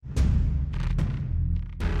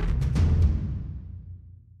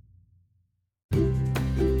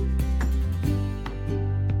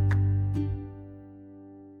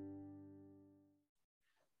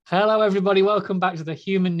Hello, everybody. Welcome back to the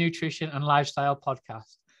Human Nutrition and Lifestyle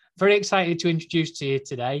Podcast. Very excited to introduce to you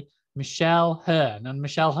today Michelle Hearn. And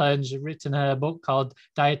Michelle Hearn's written her book called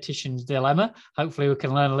Dietitian's Dilemma. Hopefully, we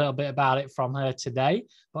can learn a little bit about it from her today.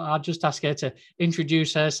 But I'll just ask her to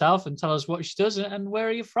introduce herself and tell us what she does and where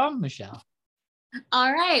are you from, Michelle?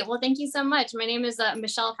 All right. Well, thank you so much. My name is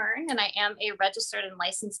Michelle Hearn, and I am a registered and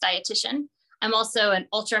licensed dietitian. I'm also an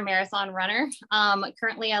ultra marathon runner.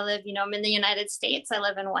 Currently, I live, I'm in the United States. I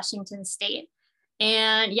live in Washington State.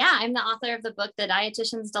 And yeah, I'm the author of the book, The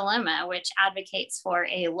Dietitian's Dilemma, which advocates for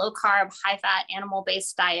a low carb, high fat,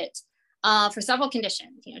 animal-based diet for several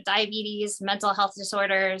conditions, diabetes, mental health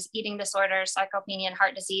disorders, eating disorders, sarcopenia, and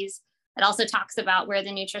heart disease. It also talks about where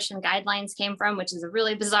the nutrition guidelines came from, which is a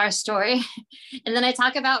really bizarre story. And then I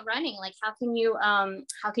talk about running, like how can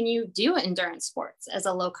you do endurance sports as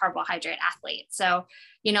a low carbohydrate athlete? So,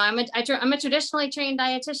 I'm a traditionally trained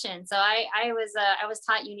dietitian. So I was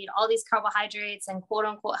taught you need all these carbohydrates and quote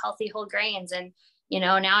unquote healthy whole grains. And,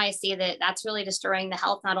 now I see that that's really destroying the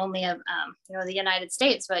health, not only of, the United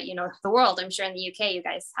States, but, the world. I'm sure in the UK, you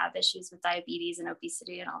guys have issues with diabetes and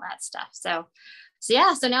obesity and all that stuff. So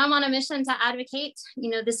now I'm on a mission to advocate,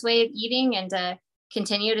 this way of eating and to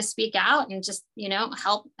continue to speak out and just,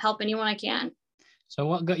 help anyone I can. So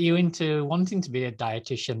what got you into wanting to be a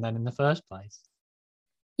dietitian then in the first place?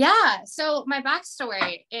 Yeah. So my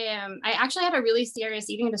backstory, I actually had a really serious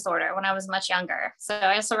eating disorder when I was much younger. So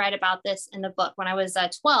I also write about this in the book. When I was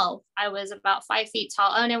 12, I was about 5 feet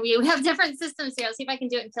tall. Oh no, we have different systems here. I'll see if I can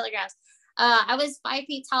do it in kilograms. I was 5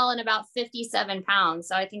 feet tall and about 57 pounds.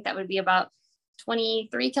 So I think that would be about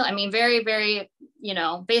 23 kilos. I mean, very, very,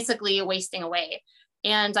 basically wasting away.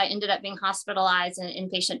 And I ended up being hospitalized in an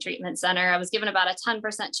inpatient treatment center. I was given about a 10%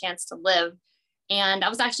 chance to live. And that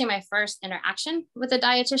was actually my first interaction with a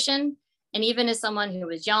dietitian. And even as someone who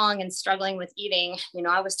was young and struggling with eating,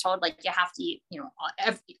 I was told like, you have to eat,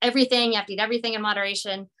 everything, you have to eat everything in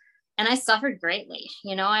moderation. And I suffered greatly.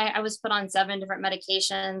 I was put on 7 different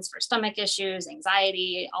medications for stomach issues,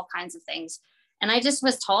 anxiety, all kinds of things. And I just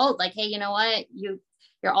was told like, hey, you know what,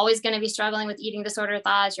 you're always going to be struggling with eating disorder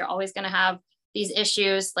thoughts. You're always going to have these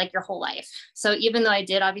issues like your whole life. So even though I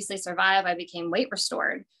did obviously survive, I became weight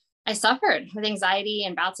restored. I suffered with anxiety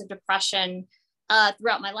and bouts of depression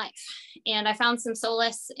throughout my life. And I found some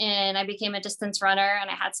solace and I became a distance runner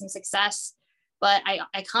and I had some success. But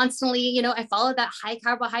I constantly, I followed that high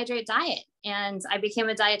carbohydrate diet and I became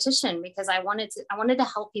a dietitian because I wanted to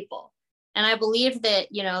help people. And I believed that,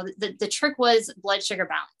 the trick was blood sugar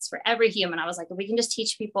balance for every human. I was like, we can just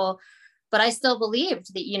teach people, but I still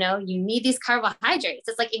believed that, you need these carbohydrates.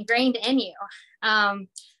 It's like ingrained in you.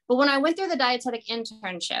 But when I went through the dietetic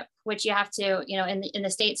internship, which you have to, in the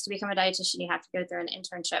States to become a dietitian, you have to go through an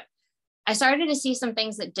internship. I started to see some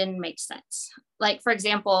things that didn't make sense. Like, for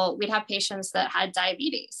example, we'd have patients that had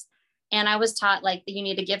diabetes. And I was taught like that you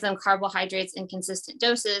need to give them carbohydrates in consistent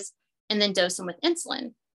doses and then dose them with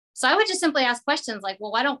insulin. So I would just simply ask questions like,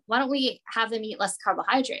 well, why don't we have them eat less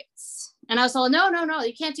carbohydrates? And I was told, no,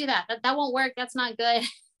 you can't do that. That won't work. That's not good.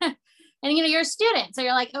 And, you're a student. So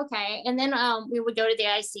you're like, okay. And then we would go to the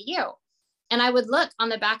ICU and I would look on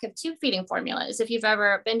the back of tube feeding formulas. If you've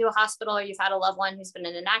ever been to a hospital or you've had a loved one who's been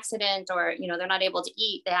in an accident or, they're not able to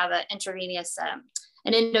eat, they have an intravenous,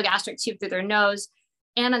 an endogastric tube through their nose.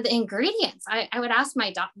 And the ingredients, I would ask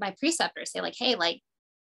my preceptor, say like, hey, like,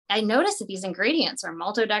 I noticed that these ingredients are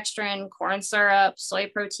maltodextrin, corn syrup,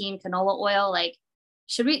 soy protein, canola oil. Like,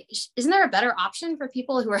 isn't there a better option for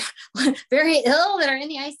people who are very ill that are in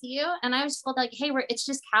the ICU? And I was told like, hey, it's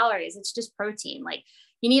just calories. It's just protein. Like,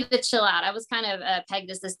 you need to chill out. I was kind of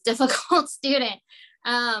pegged as this difficult student.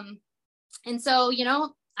 And so,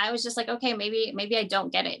 I was just like, okay, maybe I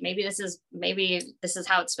don't get it. Maybe this is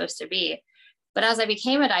how it's supposed to be. But as I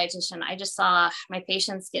became a dietitian, I just saw my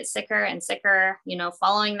patients get sicker and sicker,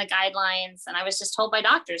 following the guidelines. And I was just told by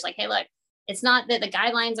doctors like, hey, look, it's not that the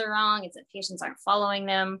guidelines are wrong. It's that patients aren't following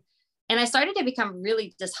them. And I started to become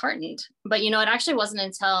really disheartened. But, it actually wasn't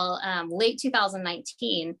until late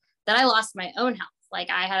 2019 that I lost my own health. Like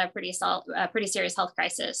I had a pretty serious health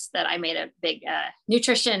crisis that I made a big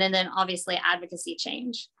nutrition and then obviously advocacy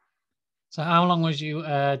change. So how long was you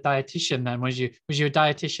a dietitian then? Was you a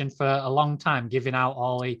dietitian for a long time, giving out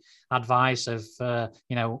all the advice of,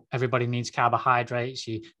 everybody needs carbohydrates,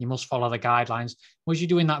 you must follow the guidelines. Was you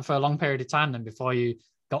doing that for a long period of time then before you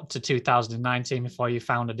got to 2019, before you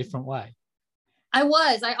found a different way? I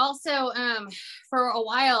was. I also, for a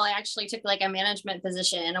while, I actually took like a management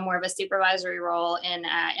position, a more of a supervisory role in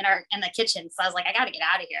the kitchen. So I was like, I got to get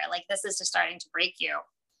out of here. Like, this is just starting to break you.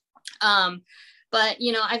 But,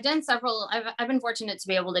 you know, I've done several, I've been fortunate to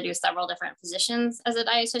be able to do several different positions as a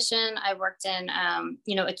dietitian. I worked in,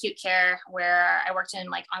 you know, acute care, where I worked in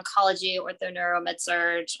like oncology, ortho, neuro, med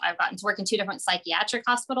surg. I've gotten to work in 2 different psychiatric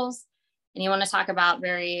hospitals. And you want to talk about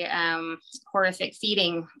very horrific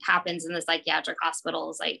feeding happens in the psychiatric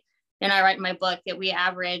hospitals. Like, and I write in my book that we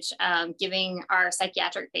average giving our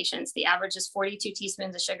psychiatric patients, the average is 42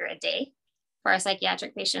 teaspoons of sugar a day for our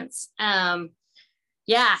psychiatric patients.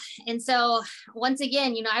 Yeah. And so once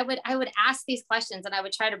again, you know, I would ask these questions and I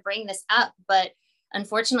would try to bring this up, but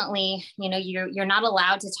unfortunately, you know, you're not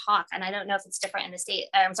allowed to talk. And I don't know if it's different in the state,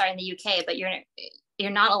 I'm sorry, in the UK, but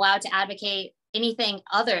you're not allowed to advocate anything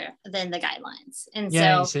other than the guidelines. And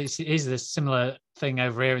yeah, so it is a similar thing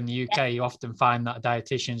over here in the UK. Yeah. You often find that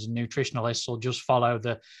dietitians and nutritionalists will just follow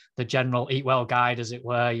the general eat well guide, as it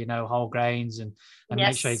were, you know, whole grains and yes.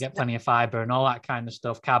 Make sure you get plenty of fiber and all that kind of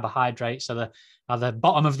stuff. Carbohydrates are the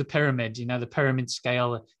bottom of the pyramid, you know, the pyramid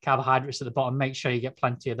scale. The carbohydrates at the bottom, make sure you get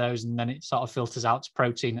plenty of those, and then it sort of filters out to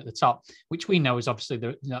protein at the top, which we know is obviously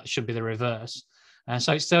that should be the reverse.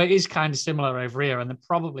 So it is kind of similar over here, and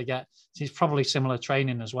it's probably similar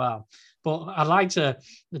training as well. But I'd like to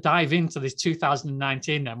dive into this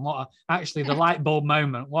 2019 then. What actually the light bulb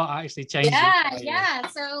moment? What actually changed? Yeah.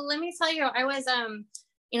 So let me tell you, I was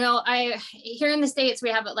you know, here in the States we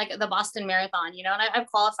have like the Boston Marathon, you know, and I've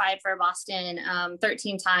qualified for Boston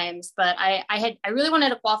 13 times, but I really wanted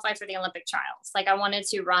to qualify for the Olympic trials. Like I wanted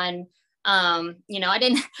to run. You know, I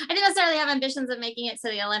didn't necessarily have ambitions of making it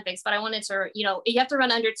to the Olympics, but I wanted to, you know, you have to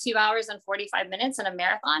run under 2 hours and 45 minutes in a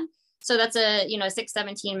marathon. So that's a, you know,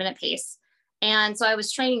 6-17 minute pace. And so I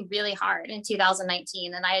was training really hard in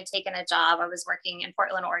 2019, and I had taken a job. I was working in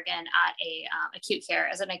Portland, Oregon at a acute care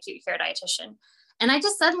as an acute care dietitian. And I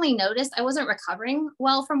just suddenly noticed I wasn't recovering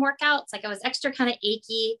well from workouts. Like I was extra kind of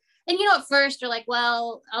achy. And, you know, at first you're like,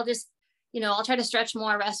 well, I'll just, you know, I'll try to stretch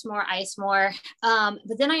more, rest more, ice more.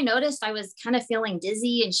 But then I noticed I was kind of feeling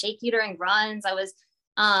dizzy and shaky during runs. I was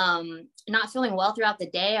not feeling well throughout the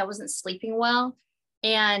day. I wasn't sleeping well.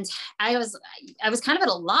 And I was kind of at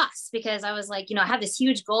a loss, because I was like, you know, I had this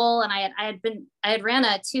huge goal, and I had ran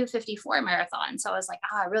a 2:54 marathon. So I was like,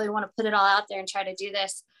 I really want to put it all out there and try to do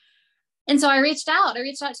this. And so I reached out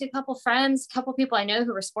to a couple friends, a couple people I know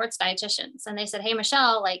who were sports dietitians. And they said, hey,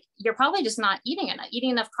 Michelle, like, you're probably just not eating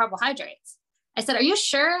enough carbohydrates. I said, are you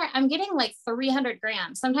sure? I'm getting like 300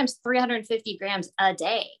 grams, sometimes 350 grams a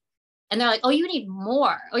day. And they're like, oh, you need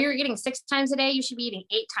more. Oh, you're getting 6 times a day. You should be eating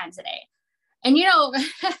 8 times a day. And, you know,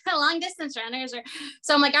 long distance runners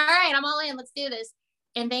so I'm like, all right, I'm all in, let's do this.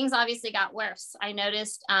 And things obviously got worse. I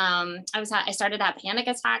noticed I started to have panic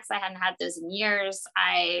attacks. I hadn't had those in years.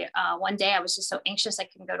 One day I was just so anxious I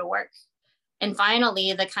couldn't go to work. And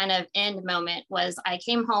finally, the kind of end moment was I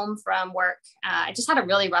came home from work. I just had a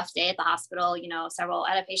really rough day at the hospital. You know,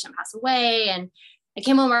 I had a patient pass away, and I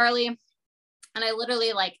came home early, and I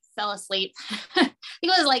literally like fell asleep. I think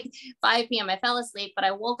it was like 5 p.m. I fell asleep, but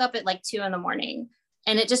I woke up at like 2 a.m.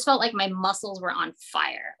 And it just felt like my muscles were on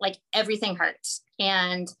fire. Like everything hurt.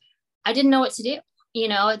 And I didn't know what to do. You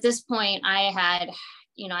know, at this point I had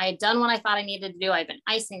done what I thought I needed to do. I've been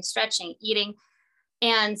icing, stretching, eating.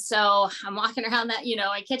 And so I'm walking around that, you know,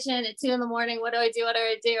 my kitchen at 2 a.m. What do I do?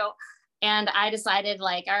 And I decided,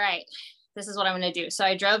 like, all right, this is what I'm going to do. So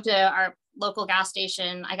I drove to our local gas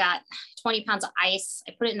station. I got 20 pounds of ice.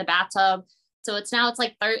 I put it in the bathtub. So it's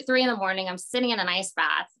like 3 a.m. I'm sitting in an ice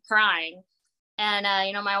bath crying. And,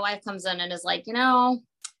 you know, my wife comes in and is like, you know,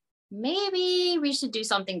 maybe we should do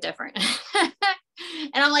something different.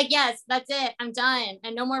 And I'm like, yes, that's it. I'm done.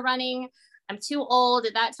 And no more running. I'm too old.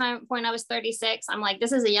 At that point, I was 36. I'm like,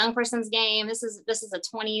 this is a young person's game. This is a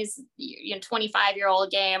 25-year-old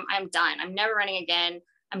game. I'm done. I'm never running again.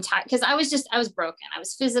 I'm tired, because I was broken. I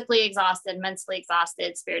was physically exhausted, mentally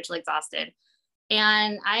exhausted, spiritually exhausted.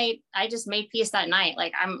 And I just made peace that night.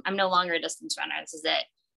 Like, I'm no longer a distance runner. This is it.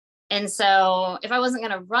 And so if I wasn't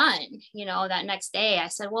going to run, you know, that next day, I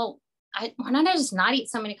said, well, why don't I just not eat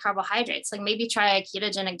so many carbohydrates? Like maybe try a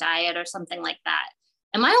ketogenic diet or something like that.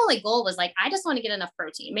 And my only goal was like, I just want to get enough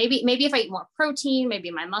protein. Maybe if I eat more protein,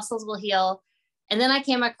 maybe my muscles will heal. And then I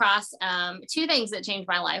came across 2 things that changed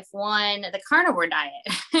my life. One, the carnivore diet.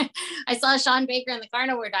 I saw Sean Baker in the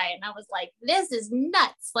carnivore diet, and I was like, this is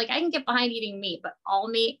nuts. Like, I can get behind eating meat, but all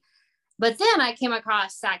meat. But then I came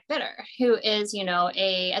across Zach Bitter, who is, you know,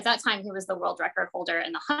 at that time, he was the world record holder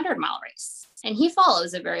in the 100-mile race. And he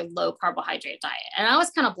follows a very low carbohydrate diet. And I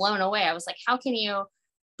was kind of blown away. I was like, how can you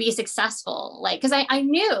be successful? Like, because I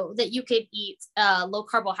knew that you could eat low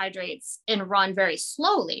carbohydrates and run very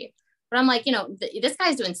slowly. But I'm like, you know, this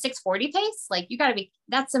guy's doing 6:40 pace. Like,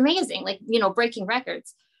 that's amazing. Like, you know, breaking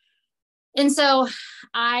records. And so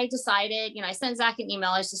I decided, I sent Zach an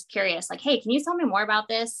email. I was just curious, like, hey, can you tell me more about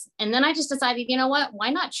this? And then I just decided, you know what,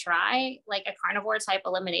 why not try like a carnivore type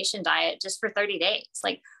elimination diet just for 30 days?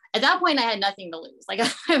 Like at that point, I had nothing to lose. Like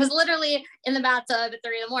I was literally in the bathtub at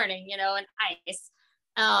 3 a.m, in ice.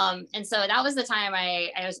 And so that was the time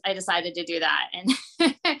I decided to do that. And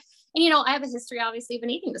and I have a history obviously of an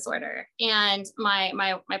eating disorder, and my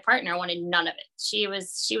partner wanted none of it. She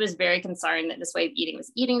was very concerned that this way of eating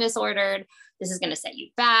was eating disordered. This is going to set you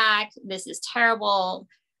back. This is terrible.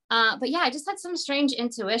 But yeah, I just had some strange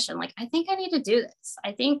intuition. Like, I think I need to do this.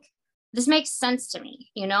 I think this makes sense to me.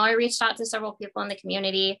 I reached out to several people in the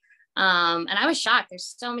community. And I was shocked.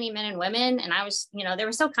 There's so many men and women, and I was, they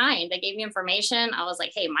were so kind. They gave me information. I was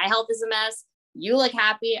like, hey, my health is a mess. You look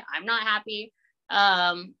happy. I'm not happy.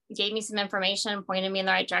 Gave me some information, pointed me in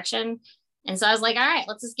the right direction. And so I was like, all right,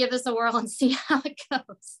 let's just give this a whirl and see how it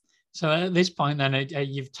goes. So at this point, then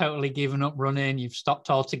you've totally given up running. You've stopped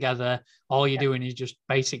altogether. All you're doing is just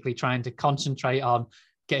basically trying to concentrate on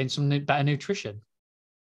getting some better nutrition.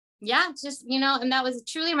 Yeah, just, and that was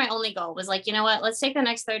truly my only goal, was like, you know what, let's take the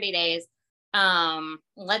next 30 days.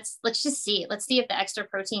 Let's just see. Let's see if the extra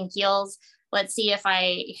protein heals. Let's see if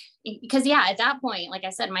because yeah, at that point, like I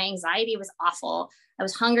said, my anxiety was awful. I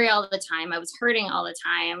was hungry all the time. I was hurting all the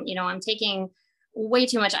time. I'm taking way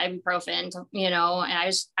too much ibuprofen, and I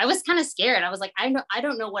was kind of scared. I was like, I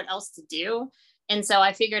don't know what else to do. And so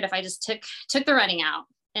I figured if I just took the running out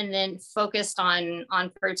and then focused on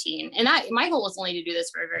protein, and that my goal was only to do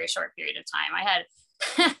this for a very short period of time.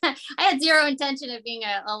 I had zero intention of being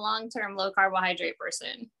a long-term low carbohydrate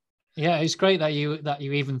person. Yeah, it's great that you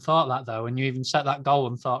even thought that, though, and you even set that goal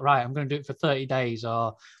and thought, right, I'm going to do it for 30 days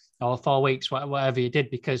or 4 weeks, whatever you did,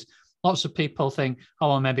 because lots of people think, oh,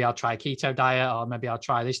 well, maybe I'll try a keto diet, or maybe I'll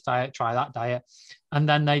try this diet, try that diet. And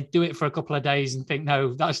then they do it for a couple of days and think,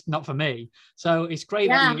 no, that's not for me. So it's great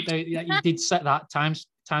that you did set that time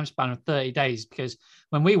span of 30 days, because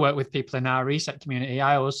when we work with people in our reset community,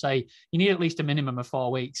 I always say you need at least a minimum of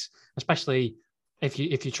 4 weeks, especially if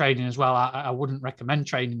you're training as well. I wouldn't recommend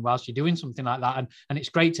training whilst you're doing something like that. And it's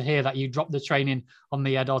great to hear that you dropped the training on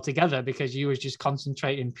the head altogether, because you was just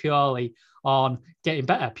concentrating purely on getting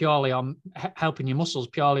better, purely on helping your muscles,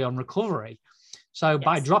 purely on recovery. So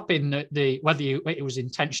by dropping whether it was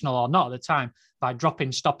intentional or not at the time, by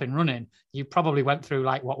stopping running, you probably went through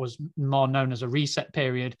like what was more known as a reset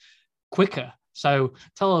period quicker. So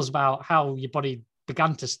tell us about how your body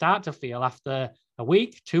began to start to feel after a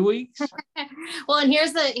week, 2 weeks. Well, and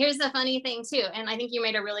here's the funny thing too. And I think you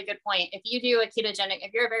made a really good point. If you do a ketogenic,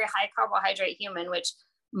 if you're a very high carbohydrate human, which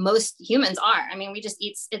most humans are, I mean, we just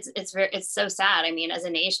eat, it's so sad. I mean, as a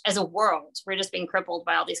nation, as a world, we're just being crippled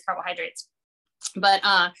by all these carbohydrates. But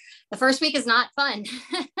the first week is not fun.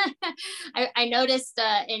 I noticed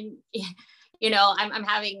I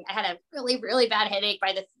had a really, really bad headache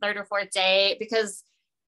by the third or fourth day, because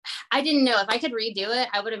I didn't know if I could redo it.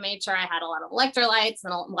 I would have made sure I had a lot of electrolytes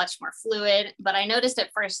and much more fluid. But I noticed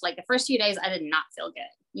at first, like the first few days, I did not feel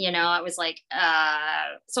good. I was like,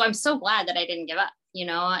 so I'm so glad that I didn't give up,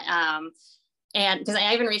 and because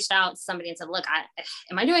I even reached out to somebody and said, look,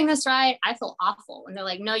 am I doing this right? I feel awful. And they're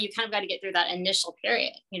like, no, you kind of got to get through that initial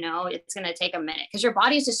period. It's going to take a minute, because your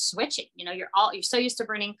body is just switching. You're so used to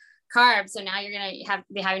burning carbs. So now you're going to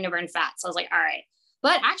be having to burn fat. So I was like, all right.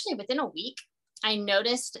 But actually within a week, I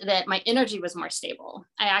noticed that my energy was more stable.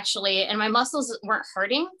 And my muscles weren't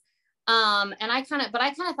hurting. And I kind of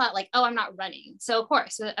thought like, oh, I'm not running. So of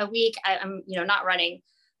course, a week I'm, not running.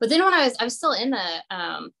 But then when I was still in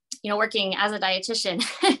the, working as a dietitian,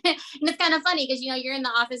 and it's kind of funny because, you're in the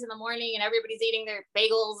office in the morning and everybody's eating their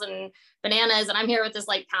bagels and bananas. And I'm here with this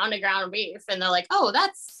like pound of ground beef, and they're like, oh,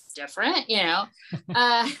 that's different,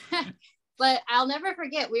 but I'll never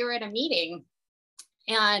forget, we were at a meeting,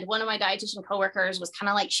 and one of my dietitian coworkers was kind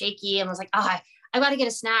of like shaky and was like, oh, I got to get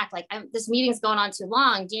a snack. Like this meeting's going on too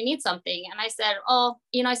long. Do you need something? And I said, oh,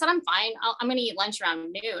 I said, I'm fine. I'm going to eat lunch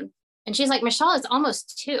around noon. And she's like, Michelle, it's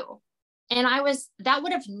almost 2. And that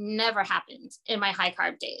would have never happened in my high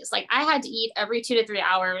carb days. Like I had to eat every 2 to 3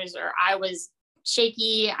 hours, or I was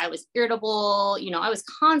shaky. I was irritable. I was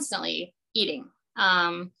constantly eating.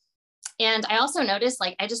 And I also noticed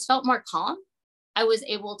like, I just felt more calm. I was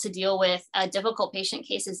able to deal with difficult patient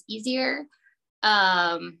cases easier.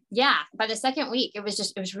 By the second week, it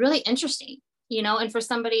was really interesting, and for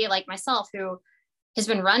somebody like myself who has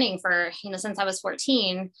been running for, since I was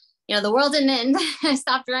 14, the world didn't end. I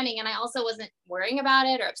stopped running, and I also wasn't worrying about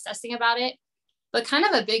it or obsessing about it. But kind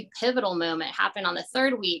of a big pivotal moment happened on the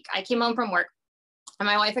third week. I came home from work, and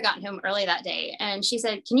my wife had gotten home early that day, and she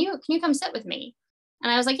said, can you come sit with me?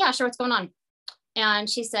 And I was like, yeah, sure. What's going on? And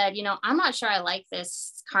she said, I'm not sure I like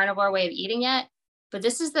this carnivore way of eating yet, but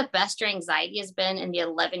this is the best your anxiety has been in the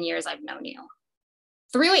 11 years I've known you.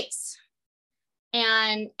 3 weeks.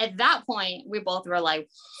 And at that point, we both were like,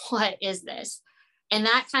 what is this? And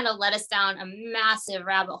that kind of led us down a massive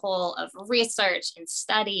rabbit hole of research and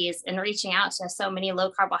studies and reaching out to so many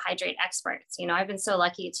low carbohydrate experts. I've been so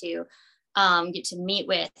lucky to get to meet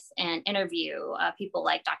with and interview people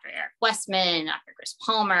like Dr. Eric Westman, Dr. Chris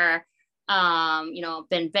Palmer,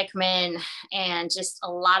 Ben Bickman, and just a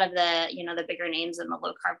lot of the bigger names in the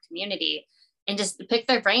low carb community, and just pick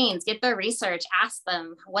their brains, get their research, ask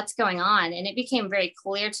them what's going on. And it became very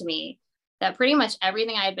clear to me that pretty much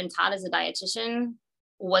everything I had been taught as a dietitian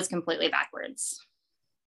was completely backwards.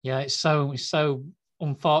 Yeah, it's so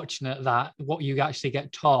unfortunate that what you actually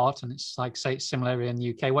get taught, and it's like, say, it's similar in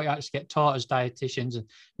the UK, what you actually get taught as dietitians and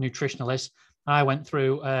nutritionalists. I went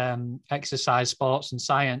through exercise, sports and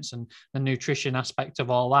science and the nutrition aspect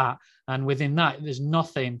of all that. And within that, there's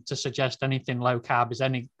nothing to suggest anything low carb is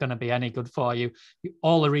going to be any good for you.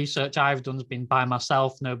 All the research I've done has been by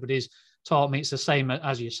myself. Nobody's taught me it's the same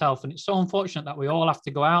as yourself. And it's so unfortunate that we all have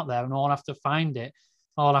to go out there and all have to find it,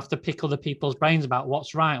 all have to pick other people's brains about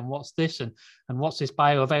what's right and what's this and what's this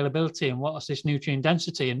bioavailability and what's this nutrient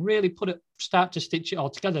density, and really start to stitch it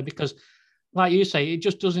all together, because like you say, it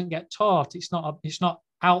just doesn't get taught. It's not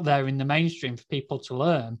out there in the mainstream for people to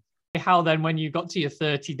learn. How then, when you got to your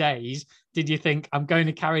 30 days, did you think, I'm going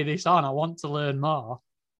to carry this on? I want to learn more?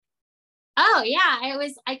 Oh yeah,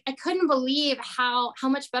 I couldn't believe how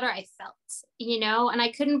much better I felt, and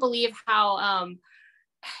I couldn't believe how,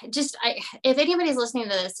 if anybody's listening to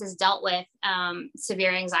this has dealt with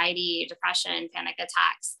severe anxiety, depression, panic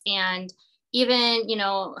attacks, and even,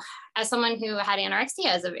 as someone who had anorexia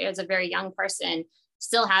as a very young person,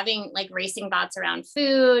 still having like racing thoughts around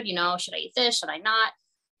food, should I eat this? Should I not?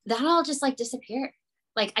 That all just like disappeared.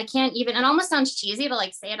 Like I can't even, it almost sounds cheesy to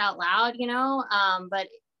like say it out loud, but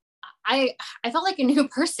I felt like a new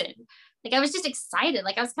person. Like I was just excited.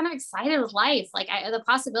 Like I was kind of excited with life. Like the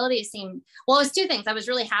possibilities seemed, well, it was two things. I was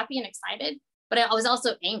really happy and excited, but I was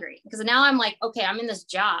also angry because now I'm like, okay, I'm in this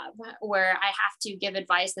job where I have to give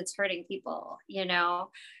advice that's hurting people,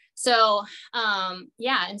 So,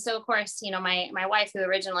 yeah. And so of course, my wife, who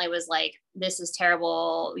originally was like, this is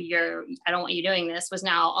terrible. I don't want you doing this, was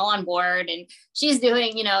now all on board, and she's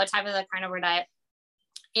doing, a type of the carnivore diet.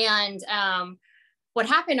 And, what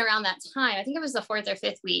happened around that time, I think it was the 4th or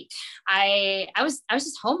 5th week, I was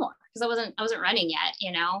just home more because I wasn't running yet,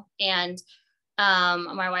 and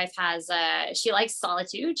my wife she likes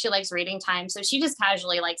solitude. She likes reading time. So she just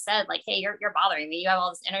casually like said like, hey, you're bothering me. You have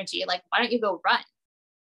all this energy. Like, why don't you go run?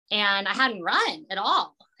 And I hadn't run at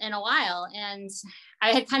all in a while. And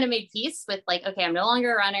I had kind of made peace with like, okay, I'm no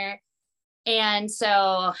longer a runner. And so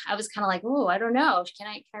I was kind of like, oh, I don't know. Can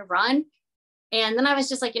I run? And then I was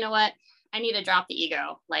just like, you know what? I need to drop the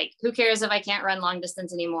ego. Like, who cares if I can't run long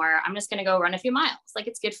distance anymore? I'm just going to go run a few miles. Like,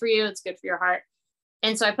 it's good for you. It's good for your heart.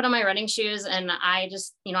 And so I put on my running shoes, and I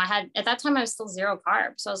just, at that time I was still 0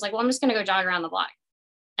 carb. So I was like, well, I'm just going to go jog around the block.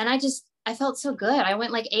 And I felt so good. I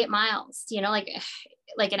went like 8 miles,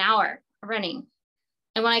 like an hour running.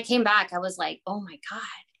 And when I came back, I was like, oh my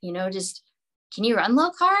God, just, can you run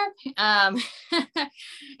low carb?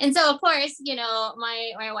 And so of course,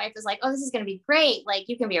 my wife was like, oh, this is going to be great. Like,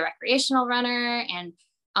 you can be a recreational runner, and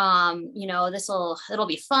it'll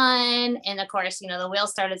be fun. And of course, the wheels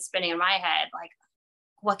started spinning in my head. Like,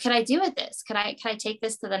 what could I do with this? Could I take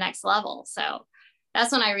this to the next level? So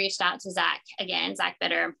that's when I reached out to Zach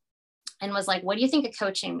Bitter, and was like, what do you think of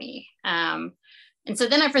coaching me? And so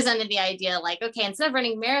then I presented the idea like, okay, instead of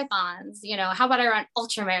running marathons, how about I run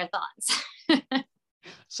ultra marathons?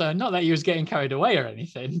 So not that you was getting carried away or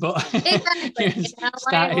anything, but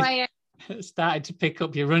exactly. started to pick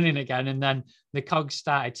up your running again. And then the cogs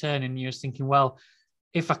started turning, and you was thinking, well,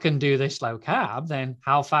 if I can do this low carb, then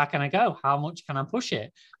how far can I go? How much can I push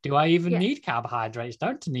it? Do I even need carbohydrates?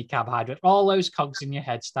 Don't I need carbohydrates? All those cogs in your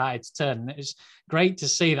head started to turn. And it's great to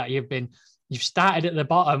see that you've started at the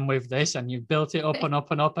bottom with this, and you've built it up and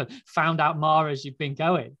up and up, and found out more as you've been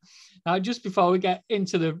going. Now, just before we get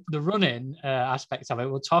into the running aspects of it,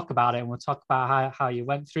 we'll talk about it, and we'll talk about how you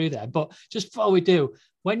went through there. But just before we do,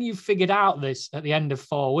 when you figured out this at the end of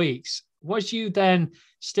 4 weeks, was you then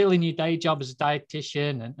still in your day job as a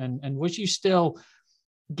dietitian, and was you still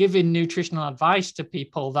giving nutritional advice to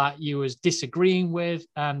people that you was disagreeing with?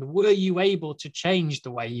 And were you able to change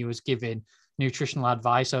the way you was giving nutritional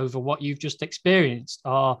advice over what you've just experienced?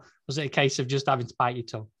 Or was it a case of just having to bite your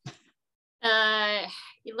tongue?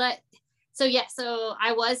 So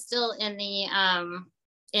I was still in the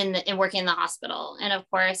in working in the hospital. And of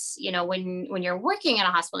course, you know, when you're working in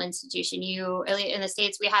a hospital institution, you, in the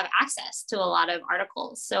States, we have access to a lot of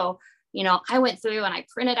articles. So, you know, I went through and I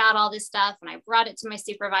printed out all this stuff and I brought it to my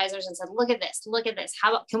supervisors and said, look at this, look at this.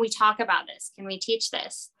 How about, can we talk about this? Can we teach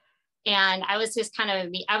this? And I was just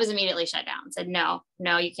I was immediately shut down, said, no,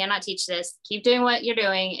 you cannot teach this. Keep doing what you're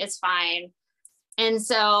doing. It's fine. And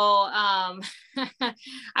so I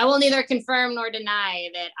will neither confirm nor deny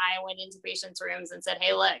that I went into patients' rooms and said,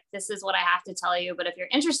 hey, look, this is what I have to tell you. But if you're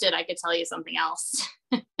interested, I could tell you something else.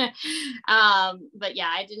 But yeah,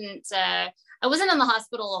 I wasn't in the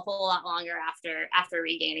hospital a whole lot longer after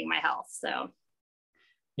regaining my health. So.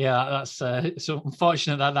 Yeah, that's so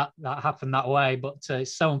unfortunate that happened that way, but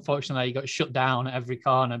it's so unfortunate that you got shut down at every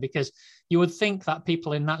corner, because you would think that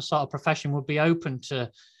people in that sort of profession would be open to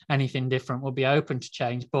anything different, would be open to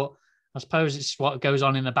change. But I suppose it's what goes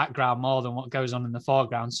on in the background more than what goes on in the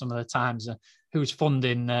foreground some of the times. Who's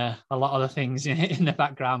funding a lot of the things in the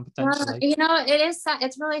background potentially? You know, it is sad.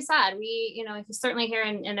 It's really sad. We, you know, certainly here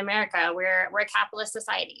in America, we're a capitalist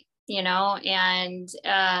society, you know, and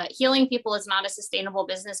healing people is not a sustainable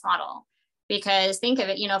business model, because think of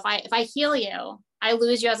it, you know, if I heal you, I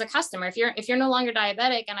lose you as a customer. If you're no longer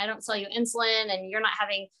diabetic and I don't sell you insulin, and you're not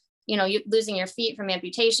having, you know, you losing your feet from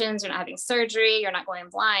amputations, you're not having surgery, you're not going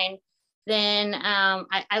blind, then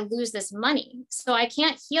I lose this money. So I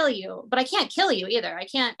can't heal you, but I can't kill you either.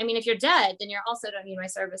 I mean, if you're dead, then you're also don't need my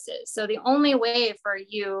services. So the only way for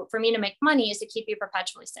me to make money is to keep you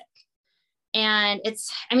perpetually sick. And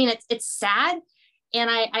it's sad. And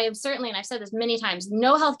I am certainly, and I've said this many times,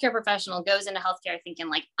 no healthcare professional goes into healthcare thinking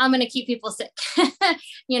like, I'm going to keep people sick,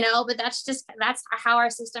 you know, but that's how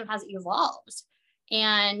our system has evolved.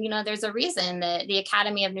 And, you know, there's a reason that the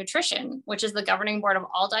Academy of Nutrition, which is the governing board of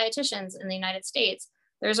all dietitians in the United States,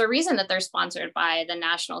 there's a reason that they're sponsored by the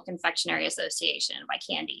National Confectionery Association, by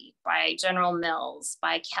Candy, by General Mills,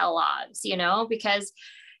 by Kellogg's, you know, because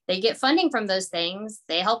they get funding from those things.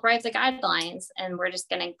 They help write the guidelines, and we're just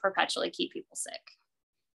going to perpetually keep people sick.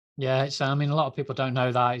 Yeah, I mean, a lot of people don't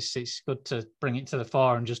know that. It's good to bring it to the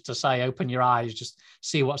fore and just to say, open your eyes, just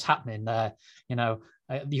see what's happening there. You know,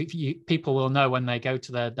 people will know when they go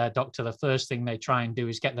to their doctor, the first thing they try and do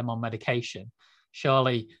is get them on medication.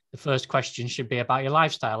 Surely the first question should be about your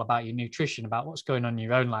lifestyle, about your nutrition, about what's going on in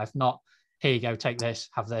your own life, not, here you go, take this,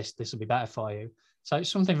 have this will be better for you. So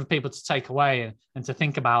it's something for people to take away and to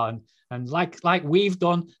think about. And like we've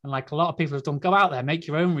done, and like a lot of people have done, go out there, make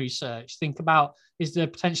your own research, think about, is there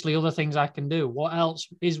potentially other things I can do? What else?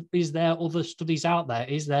 Is there other studies out there?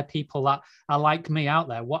 Is there people that are like me out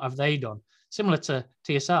there? What have they done? Similar to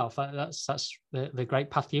yourself. That's the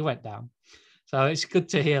great path you went down. So it's good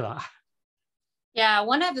to hear that. Yeah,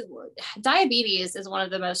 diabetes is one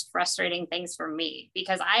of the most frustrating things for me,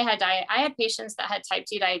 because I had patients that had type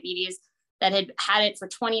 2 diabetes that had it for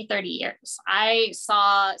 20, 30 years. I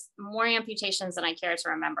saw more amputations than I care to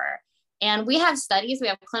remember. And we have studies, we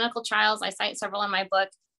have clinical trials, I cite several in my book,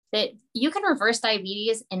 that you can reverse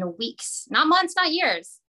diabetes in weeks, not months, not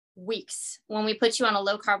years, weeks. When we put you on a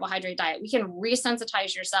low carbohydrate diet, we can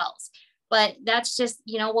resensitize your cells. But that's just,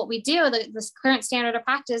 you know, what we do. This current standard of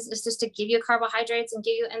practice is just to give you carbohydrates and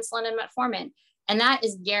give you insulin and metformin. And that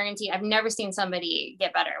is guaranteed. I've never seen somebody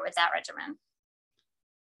get better with that regimen.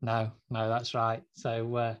 No, that's right.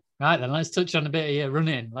 So, right then, let's touch on a bit of your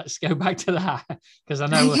running. Let's go back to that, because I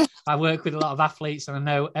know I work with a lot of athletes, and I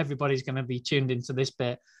know everybody's going to be tuned into this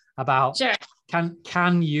bit about, sure,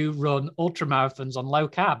 can you run ultra marathons on low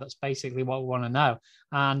carb? That's basically what we want to know.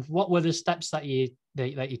 And what were the steps that you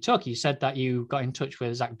took? You said that you got in touch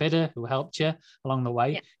with Zach Bidder, who helped you along the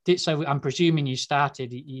way. Yeah. So I'm presuming you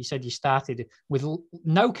started with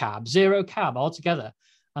no carb, zero carb altogether.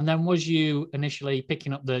 And then was you initially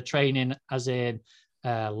picking up the training as in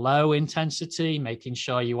low intensity, making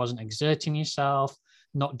sure you wasn't exerting yourself,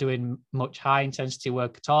 not doing much high intensity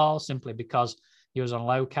work at all, simply because you was on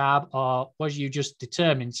low carb? Or was you just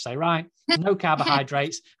determined to say, right, no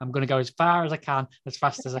carbohydrates, I'm going to go as far as I can, as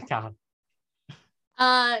fast as I can?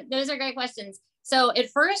 Those are great questions. So at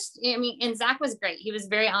first, I mean, and Zach was great. He was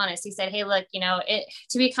very honest. He said, hey, look, you know,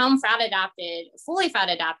 to become fully fat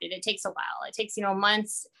adapted, it takes a while. It takes, you know,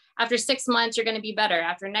 months. After 6 months, you're going to be better.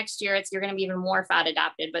 After next year, you're going to be even more fat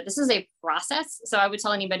adapted. But this is a process. So I would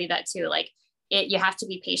tell anybody that too, like you have to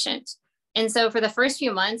be patient. And so for the first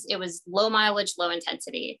few months, it was low mileage, low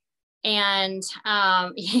intensity. And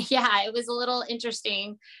yeah, it was a little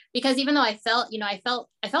interesting, because even though I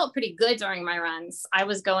felt pretty good during my runs, I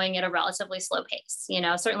was going at a relatively slow pace, you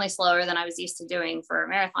know, certainly slower than I was used to doing for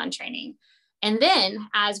marathon training. And then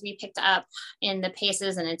as we picked up in the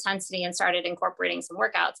paces and intensity and started incorporating some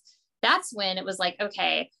workouts, that's when it was like,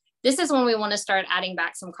 okay, this is when we want to start adding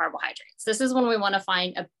back some carbohydrates. This is when we want to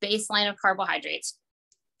find a baseline of carbohydrates.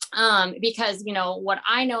 Because, what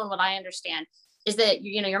I know and what I understand is that,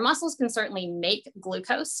 your muscles can certainly make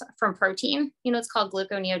glucose from protein. It's called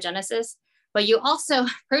gluconeogenesis, but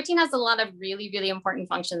protein has a lot of really, really important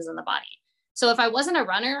functions in the body. So if I wasn't a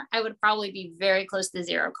runner, I would probably be very close to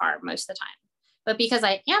zero carb most of the time. But because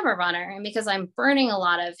I am a runner and because I'm burning a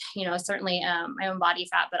lot of, certainly my own body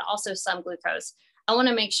fat, but also some glucose, I want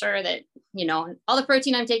to make sure that, all the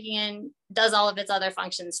protein I'm taking in does all of its other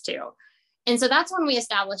functions too. And so that's when we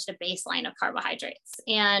established a baseline of carbohydrates.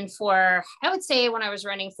 And I would say when I was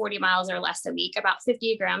running 40 miles or less a week, about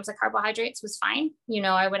 50 grams of carbohydrates was fine.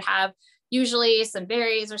 I would have usually some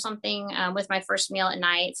berries or something with my first meal at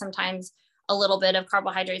night, sometimes a little bit of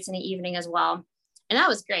carbohydrates in the evening as well. And that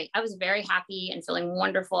was great. I was very happy and feeling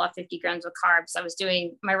wonderful off 50 grams of carbs. I was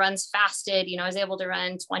doing my runs fasted. I was able to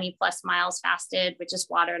run 20 plus miles fasted with just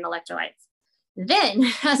water and electrolytes. Then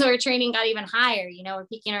as our training got even higher, we're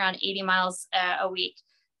peaking around 80 miles a week,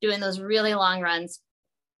 doing those really long runs.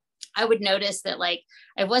 I would notice that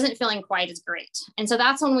I wasn't feeling quite as great. And so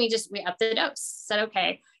that's when we upped the dose, said,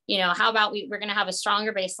 okay, how about we're going to have a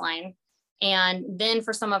stronger baseline. And then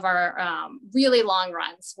for some of our really long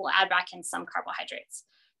runs, we'll add back in some carbohydrates.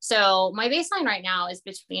 So my baseline right now is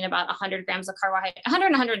between about 100 grams of carbohydrate, 100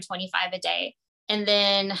 and 125 a day. And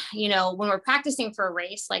then, when we're practicing for a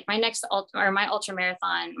race, like my ultra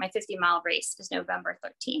marathon, my 50-mile race is November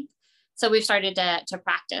 13th. So we've started to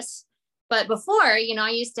practice. But before, I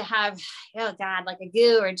used to have, like a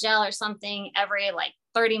goo or gel or something every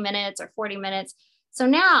 30 minutes or 40 minutes. So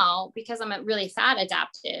now, because I'm really fat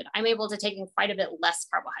adapted, I'm able to take in quite a bit less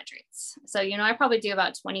carbohydrates. So, I probably do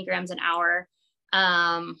about 20 grams an hour.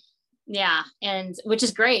 And which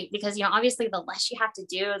is great because, obviously the less you have to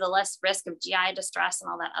do, the less risk of GI distress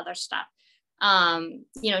and all that other stuff.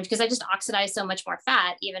 Because I just oxidize so much more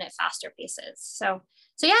fat, even at faster paces. So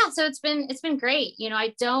it's been great.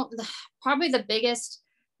 Probably the biggest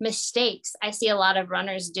mistakes I see a lot of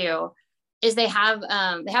runners do is they have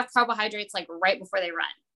carbohydrates right before they run.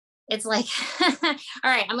 It's like,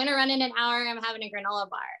 all right, I'm going to run in an hour. I'm having a granola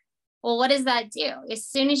bar. Well, what does that do? As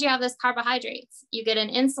soon as you have those carbohydrates, you get an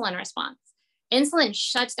insulin response. Insulin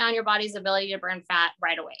shuts down your body's ability to burn fat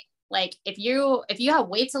right away. If you have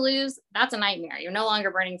weight to lose, that's a nightmare. You're no longer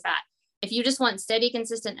burning fat. If you just want steady,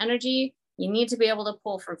 consistent energy, you need to be able to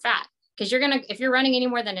pull from fat because if you're running any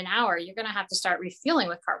more than an hour, you're going to have to start refueling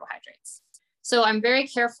with carbohydrates. So I'm very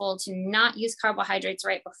careful to not use carbohydrates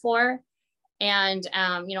right before. And,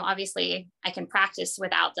 obviously I can practice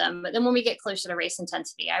without them. But then when we get closer to race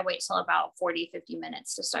intensity, I wait till about 40, 50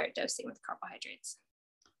 minutes to start dosing with carbohydrates.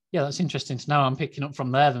 Yeah, that's interesting to know. I'm picking up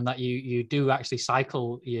from there then that you do actually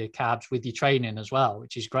cycle your carbs with your training as well,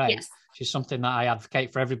 which is great. Yes. Which is something that I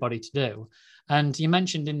advocate for everybody to do. And you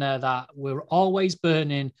mentioned in there that we're always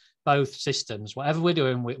burning both systems. Whatever we're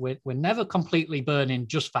doing, we're never completely burning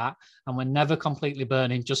just fat and we're never completely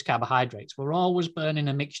burning just carbohydrates. We're always burning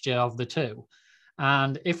a mixture of the two.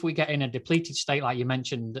 And if we get in a depleted state, like you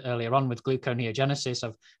mentioned earlier on with gluconeogenesis,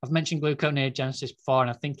 I've mentioned gluconeogenesis before,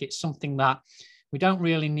 and I think it's something that we don't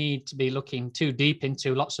really need to be looking too deep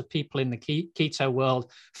into. Lots of people in the keto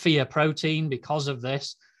world fear protein because of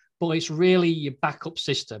this, but it's really your backup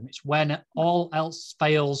system. It's when all else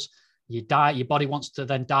fails, your body wants to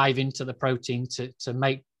then dive into the protein to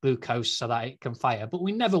make glucose so that it can fire. But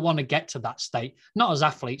we never want to get to that state. Not as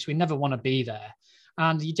athletes, we never want to be there.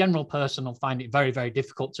 And the general person will find it very, very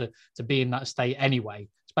difficult to be in that state anyway,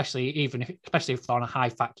 especially if they're on a high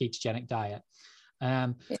fat ketogenic diet.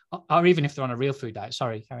 Or even if they're on a real food diet.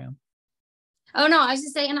 Sorry, carry on. Oh, no, I was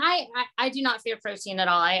just saying, and I do not fear protein at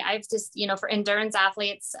all. I've just, for endurance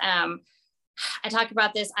athletes, I talk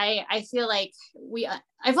about this. I feel like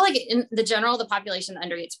in the general, the population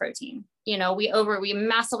undereats protein. We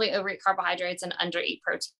massively overeat carbohydrates and undereat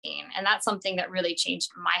protein. And that's something that really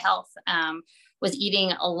changed my health, was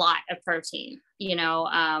eating a lot of protein.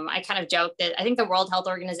 I kind of joke that I think the World Health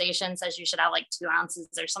Organization says you should have 2 ounces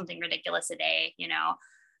or something ridiculous a day.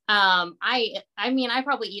 I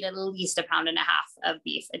probably eat at least 1.5 pounds of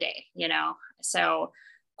beef a day, so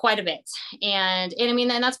quite a bit. And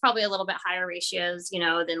that's probably a little bit higher ratios, than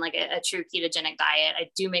a true ketogenic diet. I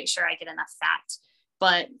do make sure I get enough fat,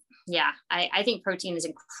 but yeah, I think protein is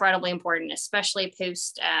incredibly important, especially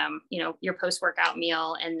post, your post-workout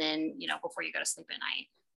meal. And then, before you go to sleep at night.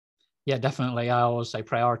 Yeah, definitely. I always say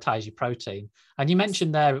prioritize your protein. And you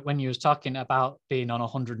mentioned there when you was talking about being on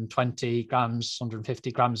 120 grams,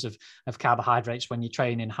 150 grams of carbohydrates when you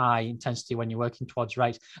train in high intensity, when you're working towards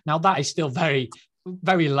race. Now that is still very,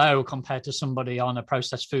 very low compared to somebody on a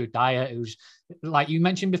processed food diet who's, like you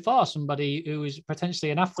mentioned before, somebody who is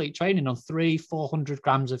potentially an athlete training on 400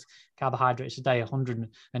 grams of carbohydrates a day.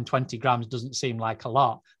 120 grams doesn't seem like a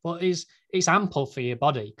lot, but it's ample for your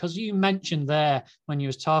body. Because you mentioned there when you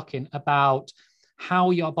was talking about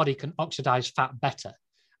how your body can oxidize fat better.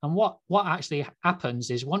 And what actually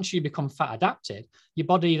happens is once you become fat adapted, your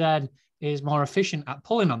body then is more efficient at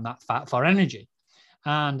pulling on that fat for energy.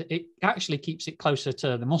 And it actually keeps it closer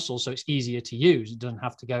to the muscle, so it's easier to use. It doesn't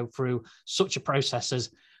have to go through such a process as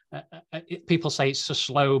people say it's a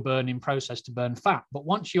slow burning process to burn fat. But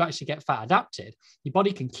once you actually get fat adapted, your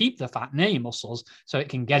body can keep the fat near your muscles so it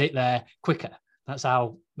can get it there quicker. That's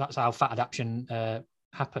how fat adaptation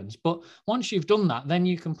happens. But once you've done that, then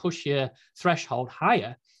you can push your threshold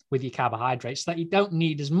higher with your carbohydrates so that you don't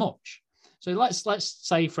need as much. So let's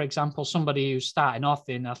say, for example, somebody who's starting off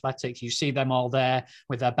in athletics, you see them all there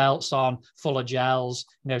with their belts on, full of gels,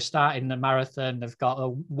 starting the marathon, they've got a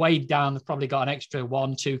weighed down, they've probably got an extra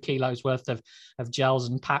 1-2 kilos worth of gels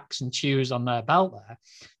and packs and chews on their belt there.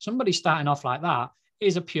 Somebody starting off like that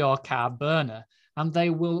is a pure carb burner, and they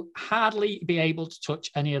will hardly be able to touch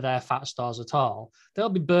any of their fat stores at all. They'll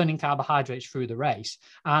be burning carbohydrates through the race,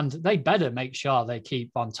 and they better make sure they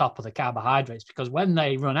keep on top of the carbohydrates, because when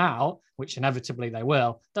they run out, which inevitably they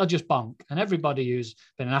will, they'll just bonk. And everybody who's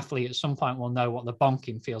been an athlete at some point will know what the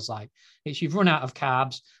bonking feels like. It's you've run out of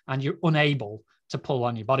carbs and you're unable to pull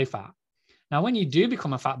on your body fat. Now, when you do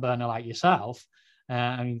become a fat burner like yourself,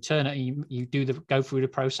 and you go through the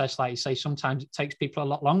process, like you say, sometimes it takes people a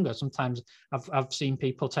lot longer. Sometimes I've seen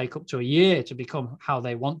people take up to a year to become how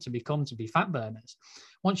they want to become, to be fat burners.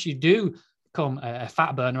 Once you do become a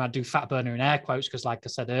fat burner, I do fat burner in air quotes, because like I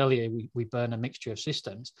said earlier, we burn a mixture of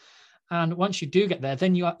systems. And once you do get there,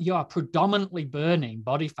 then you are predominantly burning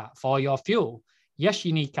body fat for your fuel. Yes,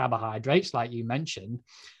 you need carbohydrates, like you mentioned,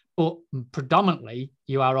 but predominantly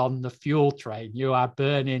you are on the fuel train. You are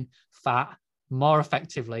burning fat more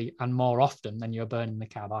effectively and more often than you're burning the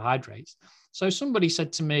carbohydrates. So somebody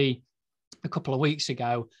said to me a couple of weeks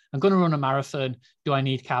ago, I'm going to run a marathon. Do I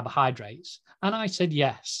need carbohydrates? And I said,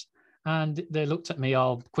 yes. And they looked at me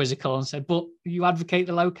all quizzical and said, but you advocate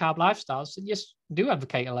the low carb lifestyle. I said, yes, I do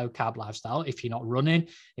advocate a low carb lifestyle. If you're not running,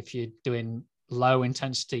 if you're doing low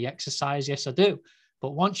intensity exercise, yes, I do.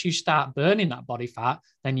 But once you start burning that body fat,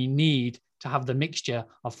 then you need to have the mixture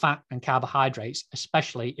of fat and carbohydrates,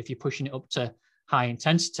 especially if you're pushing it up to high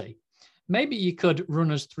intensity. Maybe you could run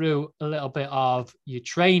us through a little bit of your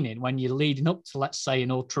training when you're leading up to, let's say, an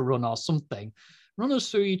ultra run or something. Run us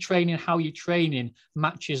through your training, how your training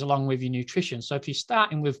matches along with your nutrition. So if you're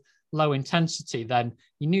starting with low intensity, then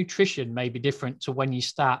your nutrition may be different to when you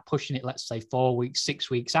start pushing it, let's say 4 weeks, 6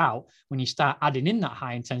 weeks out, when you start adding in that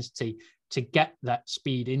high intensity to get that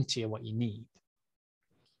speed into you, what you need.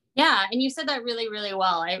 Yeah. And you said that really, really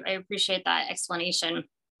well. I appreciate that explanation.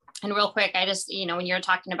 And real quick, I just, when you're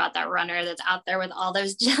talking about that runner that's out there with all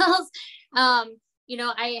those gels, I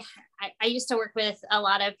used to work with a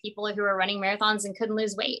lot of people who were running marathons and couldn't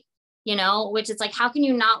lose weight, which it's like, how can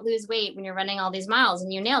you not lose weight when you're running all these miles?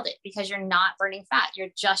 And you nailed it, because you're not burning fat, you're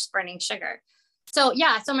just burning sugar. So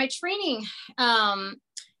yeah, so my training,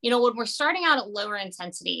 when we're starting out at lower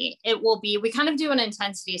intensity, we kind of do an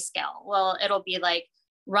intensity scale. Well, it'll be like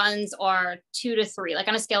runs are 2 to 3, like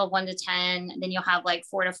on a scale of 1 to 10, and then you'll have like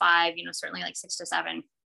 4 to 5, certainly like 6 to 7.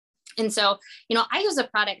 And so, I use a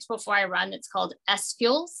product before I run. It's called S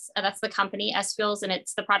Fuels. That's the company, S Fuels. And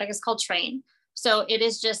the product is called Train. So it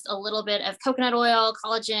is just a little bit of coconut oil,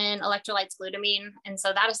 collagen, electrolytes, glutamine. And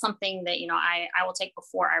so that is something that, I will take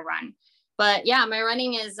before I run. But yeah, my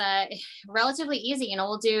running is relatively easy.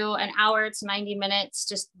 We'll do an hour to 90 minutes,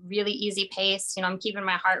 just really easy pace. I'm keeping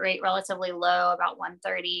my heart rate relatively low, about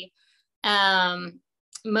 130.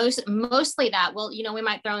 Mostly that. Well, we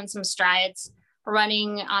might throw in some strides,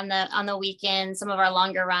 running on the weekend, some of our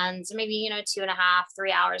longer runs, maybe 2.5,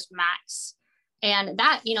 3 hours max. And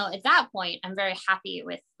that, at that point, I'm very happy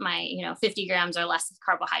with my 50 grams or less of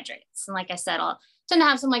carbohydrates. And like I said, I'll tend to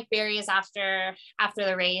have some like berries after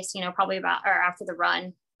the race, probably after the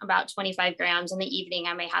run, about 25 grams. In the evening,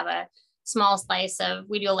 I may have a small slice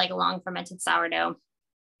we do like a long fermented sourdough.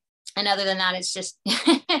 And other than that, it's just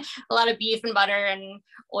a lot of beef and butter and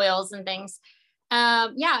oils and things.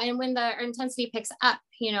 And when the intensity picks up,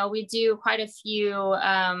 we do quite a few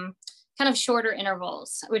kind of shorter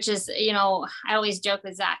intervals, which is, I always joke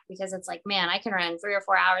with Zach, because it's like, man, I can run 3 or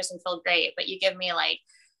 4 hours and feel great, but you give me like,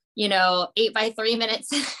 8 by 3 minutes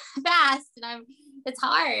fast, and it's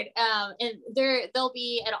hard. And they'll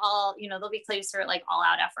be at all, they'll be closer like all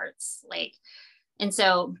out efforts, and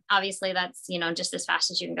so obviously that's, just as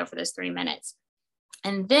fast as you can go for those 3 minutes.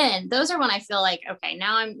 And then those are when I feel like, okay,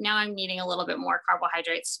 now I'm needing a little bit more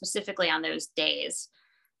carbohydrates specifically on those days.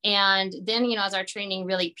 And then, as our training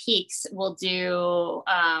really peaks, we'll do,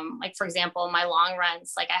 like, for example, my long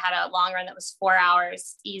runs. Like, I had a long run that was 4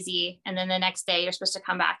 hours easy. And then the next day you're supposed to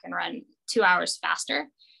come back and run 2 hours faster.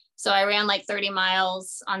 So I ran like 30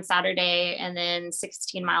 miles on Saturday and then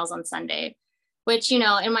 16 miles on Sunday, which, in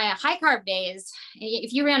my high carb days,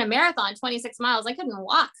 if you ran a marathon, 26 miles, I couldn't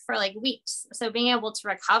walk for like weeks. So being able to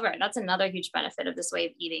recover, that's another huge benefit of this way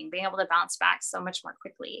of eating, being able to bounce back so much more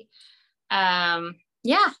quickly.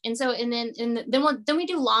 Yeah. And so, then we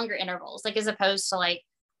do longer intervals, like, as opposed to like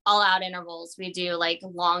all out intervals, we do like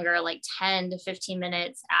longer, like 10 to 15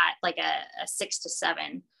 minutes at like a 6 to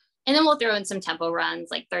 7. And then we'll throw in some tempo runs,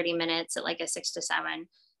 like 30 minutes at like a 6 to 7.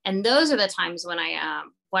 And those are the times when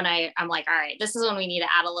I'm like, all right, this is when we need to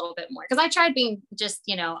add a little bit more. Cause I tried being just,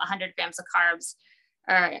 100 grams of carbs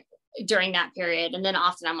during that period. And then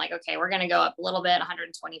often I'm like, okay, we're going to go up a little bit,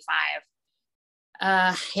 125.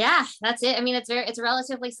 Yeah, that's it. I mean, it's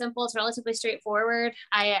relatively simple. It's relatively straightforward.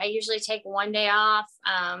 I usually take one day off.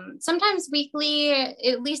 Sometimes weekly,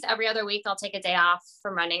 at least every other week, I'll take a day off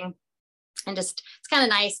from running, and just, it's kind of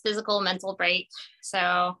nice physical, mental break.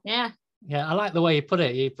 So yeah. Yeah. I like the way you put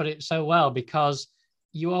it. You put it so well, because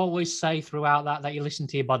you always say throughout that you listen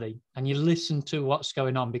to your body and you listen to what's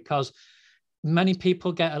going on, because many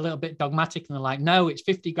people get a little bit dogmatic and they're like, no, it's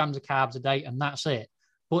 50 grams of carbs a day and that's it.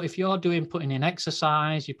 But if you're putting in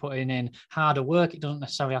exercise, you're putting in harder work, it doesn't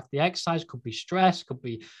necessarily have to be exercise, could be stress, could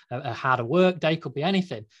be a harder work day, could be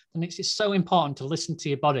anything. And it's so important to listen to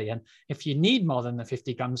your body. And if you need more than the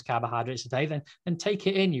 50 grams carbohydrates a day, then take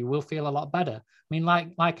it in. You will feel a lot better. I mean,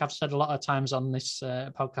 like I've said a lot of times on this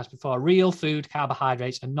podcast before, real food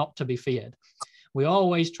carbohydrates are not to be feared. We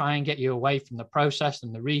always try and get you away from the processed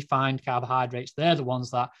and the refined carbohydrates. They're the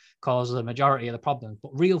ones that cause the majority of the problems.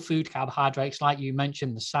 But real food carbohydrates, like you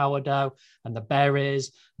mentioned, the sourdough and the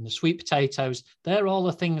berries and the sweet potatoes, they're all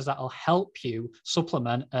the things that will help you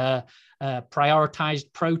supplement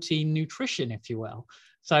prioritized protein nutrition, if you will.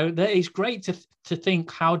 So it's great to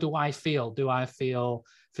think, how do I feel? Do I feel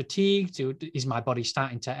fatigued? Is my body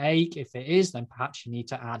starting to ache? If it is, then perhaps you need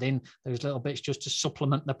to add in those little bits just to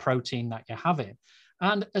supplement the protein that you're having.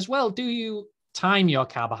 And as well, do you time your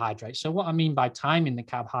carbohydrates? So what I mean by timing the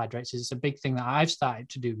carbohydrates is a big thing that I've started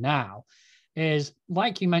to do now. Is,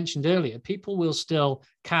 like you mentioned earlier, people will still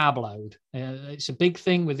carb load. It's a big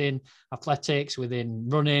thing within athletics, within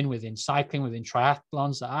running, within cycling, within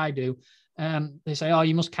triathlons that I do. They say, oh,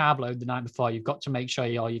 you must carb load the night before. You've got to make sure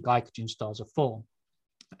all your glycogen stores are full.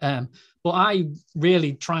 But I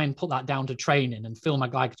really try and put that down to training and fill my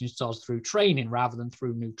glycogen stores through training rather than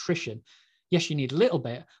through nutrition. Yes, you need a little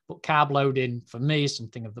bit, but carb loading for me is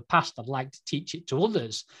something of the past. I'd like to teach it to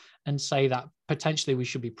others and say that potentially we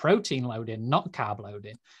should be protein loading, not carb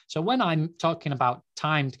loading. So when I'm talking about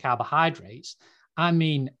timed carbohydrates, I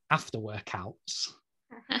mean after workouts.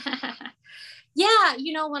 Yeah,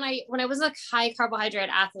 when I was a high carbohydrate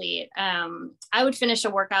athlete, I would finish a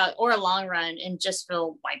workout or a long run and just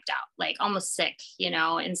feel wiped out, like almost sick,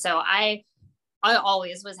 And so I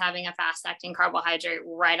always was having a fast acting carbohydrate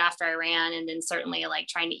right after I ran, and then certainly like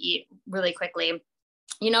trying to eat really quickly,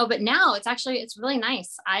 But now it's really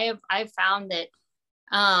nice. I've found that,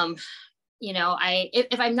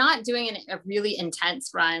 if I'm not doing a really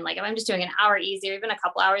intense run, like if I'm just doing an hour easy or even a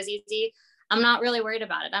couple hours easy, I'm not really worried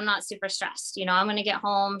about it. I'm not super stressed. I'm going to get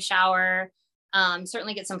home, shower,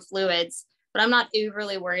 certainly get some fluids, but I'm not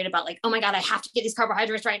overly worried about like, oh my God, I have to get these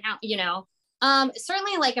carbohydrates right now,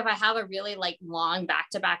 Certainly like if I have a really like long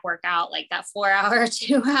back-to-back workout, like that 4 hour,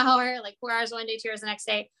 2 hour, like 4 hours one day, 2 hours the next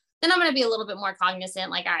day, then I'm going to be a little bit more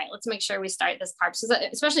cognizant. Like, all right, let's make sure we start this carbs,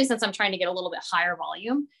 especially since I'm trying to get a little bit higher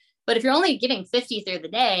volume. But if you're only getting 50 through the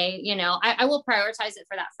day, I will prioritize it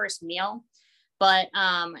for that first meal. But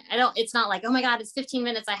it's not like, oh my God, it's 15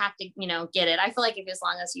 minutes. I have to, get it. I feel like if as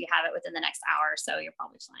long as you have it within the next hour or so, you're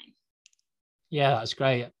probably fine. Yeah, that's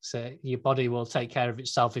great. So your body will take care of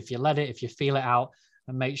itself if you let it, if you feel it out,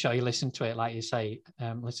 and make sure you listen to it. Like you say,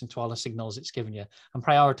 listen to all the signals it's giving you and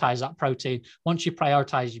prioritize that protein. Once you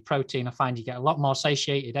prioritize your protein, I find you get a lot more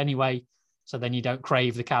satiated anyway. So then you don't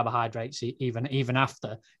crave the carbohydrates even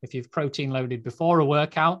after. If you've protein loaded before a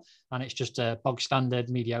workout and it's just a bog standard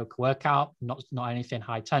mediocre workout, not anything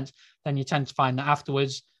high tense, then you tend to find that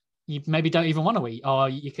afterwards you maybe don't even want to eat, or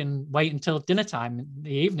you can wait until dinner time in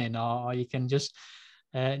the evening, or you can just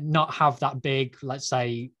not have that big, let's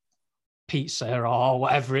say, pizza or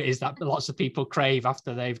whatever it is that lots of people crave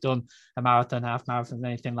after they've done a marathon, half marathon,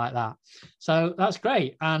 anything like that. So that's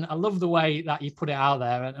great. And I love the way that you put it out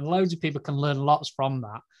there, and loads of people can learn lots from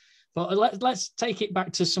that. But let's take it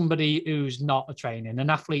back to somebody who's not a training, an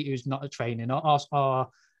athlete who's not a training, or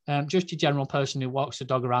just your general person who walks the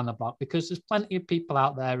dog around the block, because there's plenty of people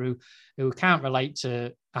out there who can't relate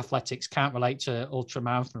to athletics, can't relate to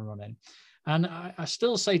ultramarathon running. And I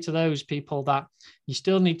still say to those people that you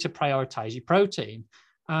still need to prioritize your protein.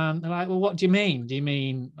 And they're like, well, what do you mean? Do you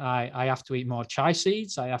mean I have to eat more chia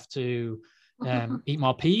seeds? I have to eat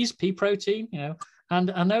more pea protein, you know? And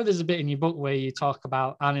I know there's a bit in your book where you talk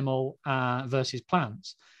about animal versus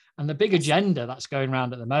plants. And the big agenda that's going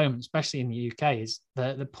around at the moment, especially in the UK, is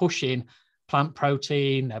they're pushing plant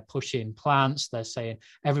protein, they're pushing plants, they're saying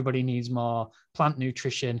everybody needs more plant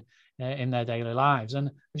nutrition in their daily lives. And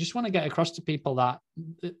I just want to get across to people that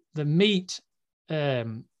the meat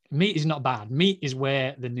is not bad. Meat is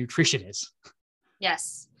where the nutrition is.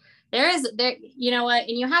 Yes. There, you know what,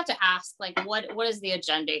 and you have to ask, like, what is the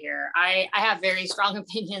agenda here? I have very strong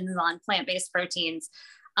opinions on plant-based proteins.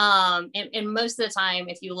 And most of the time,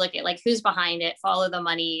 if you look at like who's behind it, follow the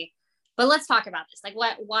money. But let's talk about this. Like,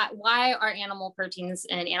 why are animal proteins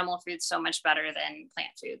and animal foods so much better than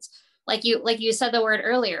plant foods? Like you said the word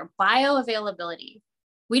earlier, bioavailability.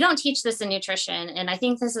 We don't teach this in nutrition, and I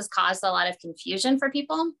think this has caused a lot of confusion for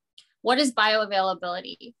people. What is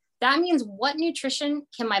bioavailability? That means what nutrition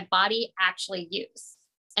can my body actually use?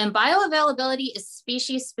 And bioavailability is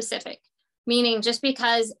species specific, meaning just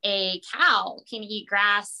because a cow can eat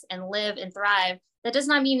grass and live and thrive, that does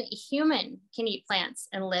not mean a human can eat plants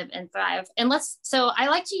and live and thrive. So I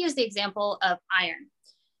like to use the example of iron.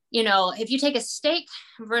 You know, if you take a steak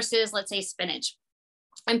versus, let's say, spinach,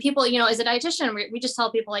 and people, you know, as a dietitian, we just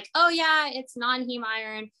tell people like, oh yeah, it's non-heme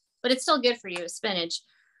iron, but it's still good for you, spinach.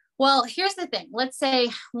 Well, here's the thing. Let's say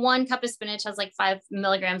 1 cup of spinach has like 5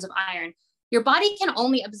 milligrams of iron. Your body can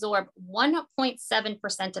only absorb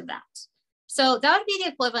 1.7% of that. So that would be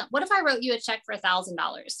the equivalent. What if I wrote you a check for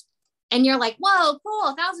 $1,000? And you're like, whoa,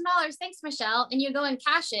 cool, $1,000, thanks, Michelle. And you go and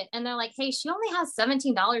cash it. And they're like, hey, she only has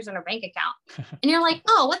 $17 in her bank account. And you're like,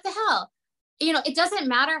 oh, what the hell? You know, it doesn't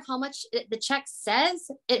matter how much the check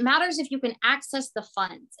says. It matters if you can access the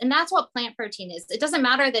funds. And that's what plant protein is. It doesn't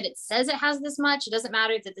matter that it says it has this much. It doesn't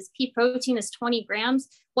matter that this pea protein is 20 grams.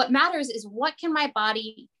 What matters is what can my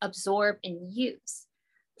body absorb and use?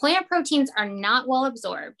 Plant proteins are not well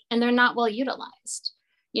absorbed and they're not well utilized.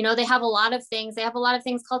 You know, they have a lot of things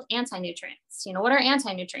called anti-nutrients. You know, what are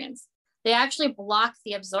anti-nutrients? They actually block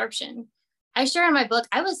the absorption. I share in my book,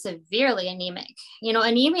 I was severely anemic. You know,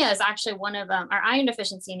 anemia is actually one of our iron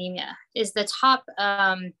deficiency anemia is the top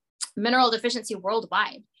mineral deficiency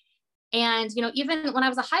worldwide. And, you know, even when I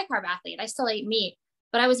was a high carb athlete, I still ate meat,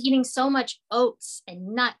 but I was eating so much oats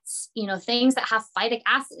and nuts, you know, things that have phytic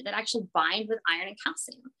acid that actually bind with iron and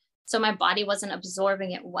calcium. So my body wasn't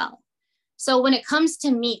absorbing it well. So when it comes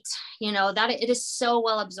to meat, you know, that it is so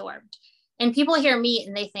well absorbed. And people hear meat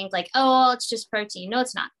and they think like, oh, it's just protein. No,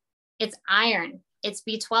 it's not. It's iron, it's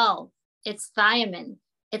B12, it's thiamine,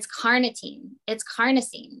 it's carnitine, it's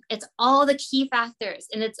carnosine. It's all the key factors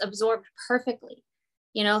and it's absorbed perfectly,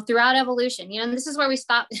 you know, throughout evolution. You know, and this is where we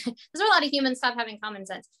stop. This is where a lot of humans stop having common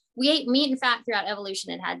sense. We ate meat and fat throughout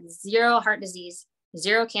evolution and had 0 heart disease,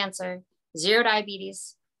 0 cancer, 0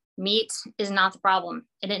 diabetes. Meat is not the problem,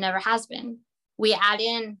 and it never has been. We add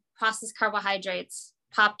in processed carbohydrates,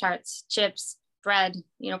 Pop-Tarts, chips, bread,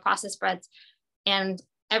 you know, processed breads, and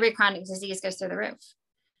every chronic disease goes through the roof.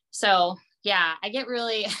 So yeah, I get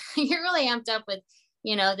really amped up with,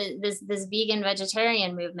 you know, this vegan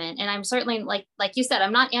vegetarian movement. And I'm certainly like you said,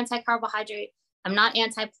 I'm not anti-carbohydrate. I'm not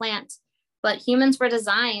anti-plant, but humans were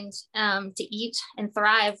designed to eat and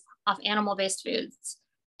thrive off animal-based foods.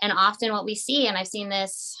 And often what we see, and I've seen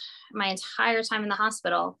this my entire time in the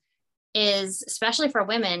hospital, is especially for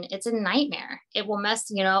women, it's a nightmare. It will mess,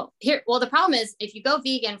 you know, the problem is if you go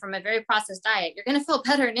vegan from a very processed diet, you're going to feel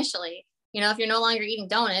better initially, you know, if you're no longer eating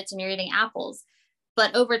donuts and you're eating apples.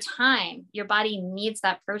 But over time, your body needs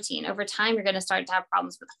that protein. Over time, you're going to start to have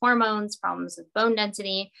problems with hormones, problems with bone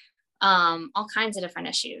density, all kinds of different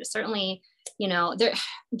issues. Certainly, you know,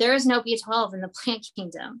 there is no B12 in the plant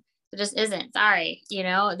kingdom. There just isn't. Sorry, you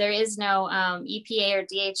know, there is no EPA or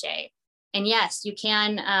DHA. And yes, you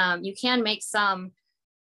can make some,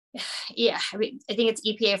 yeah, I think it's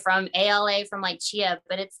EPA from ALA from like chia,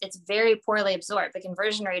 but it's very poorly absorbed. The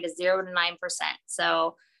conversion rate is 0 to 9%.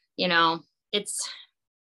 So, you know, it's,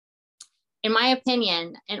 in my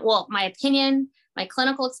opinion, my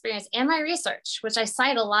clinical experience and my research, which I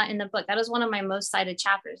cite a lot in the book, that is one of my most cited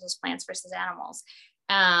chapters, is plants versus animals.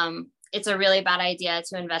 It's a really bad idea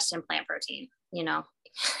to invest in plant protein, you know,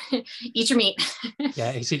 Eat your meat.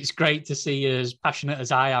 Yeah, it's great to see you as passionate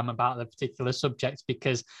as I am about the particular subject,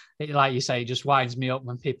 because it, like you say, it just winds me up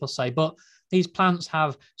when people say, but these plants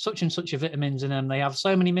have such and such a vitamins in them, they have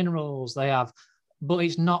so many minerals, they have, but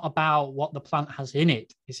it's not about what the plant has in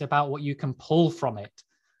it. It's about what you can pull from it.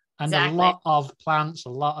 And Exactly. a lot of plants, a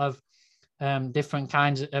lot of different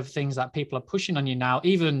kinds of things that people are pushing on you now,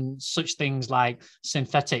 even such things like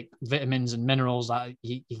synthetic vitamins and minerals that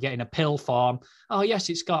you get in a pill form. Oh, yes,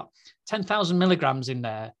 it's got 10,000 milligrams in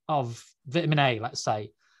there of vitamin A, let's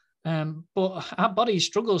say. But our body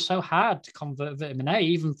struggles so hard to convert vitamin A,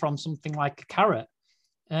 even from something like a carrot.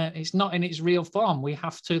 It's not in its real form. We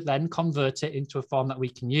have to then convert it into a form that we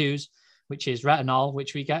can use, which is retinol,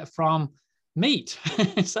 which we get from meat.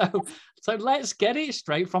 So let's get it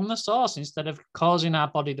straight from the source, instead of causing our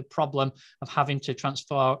body the problem of having to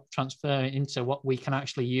transfer it into what we can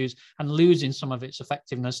actually use and losing some of its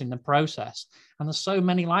effectiveness in the process. And there's so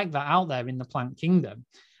many like that out there in the plant kingdom.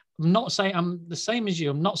 I'm not saying, I'm the same as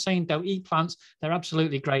you. I'm not saying don't eat plants. They're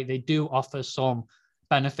absolutely great. They do offer some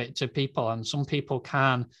benefit to people, and some people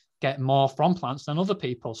can get more from plants than other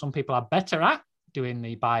people. Some people are better at doing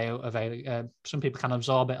the some people can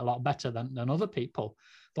absorb it a lot better than other people.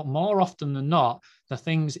 But more often than not, the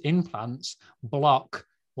things in plants block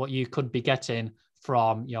what you could be getting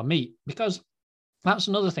from your meat. Because that's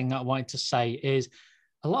another thing that I wanted to say is,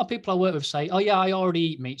 a lot of people I work with say, oh yeah, I already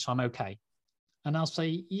eat meat, so I'm okay. And I'll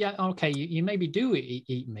say, yeah, okay, you maybe do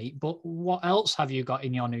eat meat, but what else have you got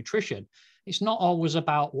in your nutrition? It's not always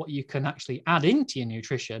about what you can actually add into your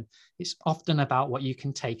nutrition. It's often about what you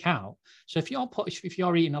can take out. So if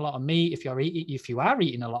you're eating a lot of meat, if you are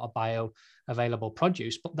eating a lot of bioavailable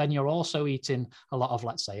produce, but then you're also eating a lot of,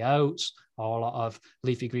 let's say, oats or a lot of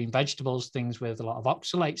leafy green vegetables, things with a lot of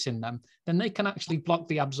oxalates in them, then they can actually block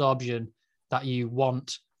the absorption that you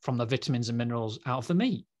want from the vitamins and minerals out of the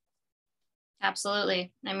meat.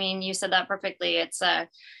 Absolutely. I mean, you said that perfectly.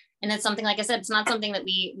 And it's something, like I said, it's not something that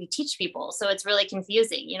we teach people. So it's really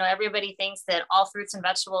confusing. You know, everybody thinks that all fruits and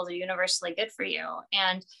vegetables are universally good for you.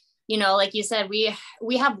 And, you know, like you said, we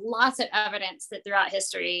have lots of evidence that throughout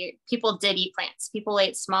history, people did eat plants. People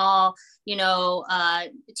ate small,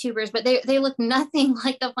 tubers, but they look nothing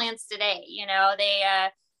like the plants today. You know,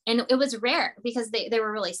 and it was rare because they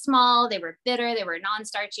were really small, they were bitter, they were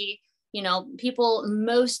non-starchy. You know,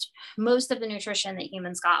 most of the nutrition that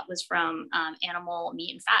humans got was from animal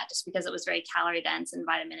meat and fat, just because it was very calorie dense and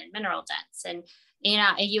vitamin and mineral dense. And,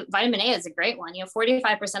 vitamin A is a great one.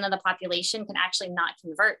 45% of the population can actually not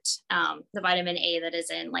convert the vitamin A that is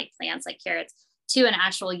in like plants like carrots to an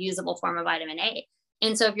actual usable form of vitamin A.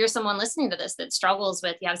 And so if you're someone listening to this that struggles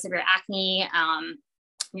with, you have severe acne,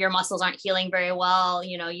 your muscles aren't healing very well,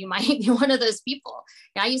 you might be one of those people.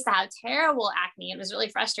 I used to have terrible acne. It was really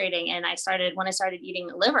frustrating. And when I started eating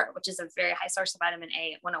liver, which is a very high source of vitamin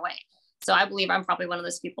A, it went away. So I believe I'm probably one of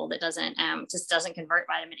those people that doesn't convert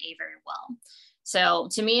vitamin A very well. So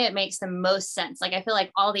to me, it makes the most sense. Like, I feel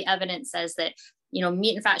like all the evidence says that,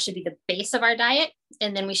 meat and fat should be the base of our diet.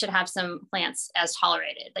 And then we should have some plants as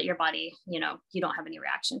tolerated that your body, you don't have any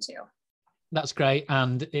reaction to. That's great.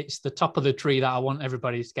 And it's the top of the tree that I want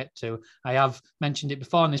everybody to get to. I have mentioned it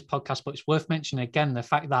before on this podcast, but it's worth mentioning again, the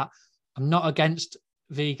fact that I'm not against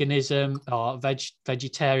veganism or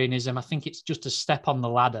vegetarianism. I think it's just a step on the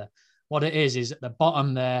ladder. What it is at the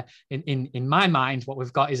bottom there, in my mind, what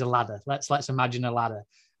we've got is a ladder. Let's imagine a ladder.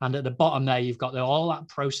 And at the bottom there, you've got all that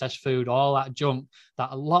processed food, all that junk that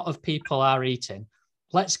a lot of people are eating.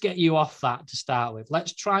 Let's get you off that to start with.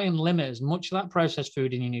 Let's try and limit as much of that processed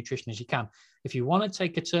food in your nutrition as you can. If you want to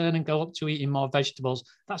take a turn and go up to eating more vegetables,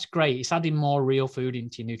 that's great. It's adding more real food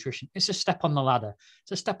into your nutrition. It's a step on the ladder.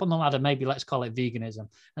 It's a step on the ladder. Maybe let's call it veganism.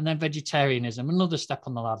 And then vegetarianism, another step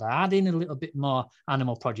on the ladder. Add in a little bit more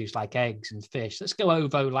animal produce like eggs and fish. Let's go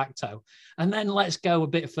ovo-lacto. And then let's go a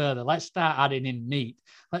bit further. Let's start adding in meat.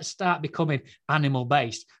 Let's start becoming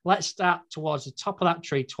animal-based. Let's start towards the top of that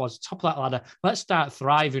tree, towards the top of that ladder. Let's start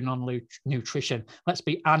thriving on nutrition. Let's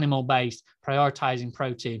be animal-based, prioritizing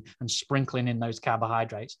protein and sprinkling in those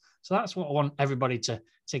carbohydrates. So that's what I want everybody to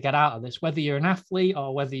get out of this. Whether you're an athlete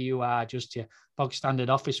or whether you are just your bog standard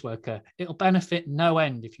office worker, it'll benefit no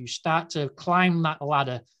end if you start to climb that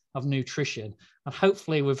ladder of nutrition. And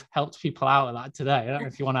hopefully we've helped people out of that today. I don't know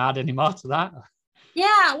if you want to add any more to that.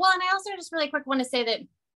 Yeah, well, and I also just really quick want to say that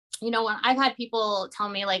When I've had people tell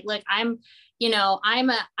me like, look, I want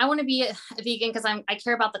to be a vegan because I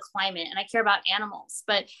care about the climate and I care about animals,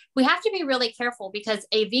 but we have to be really careful because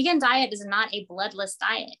a vegan diet is not a bloodless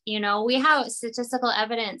diet. We have statistical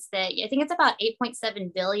evidence that I think it's about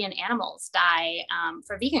 8.7 billion animals die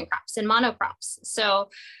for vegan crops and monocrops. So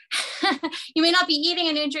you may not be eating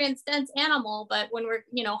a nutrient dense animal, but when we're,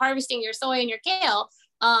 harvesting your soy and your kale,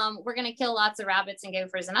 we're going to kill lots of rabbits and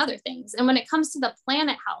gophers and other things. And when it comes to the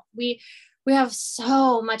planet health, we have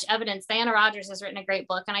so much evidence. Diana Rogers has written a great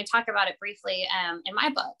book, and I talk about it briefly in my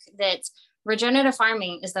book, that regenerative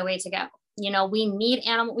farming is the way to go. We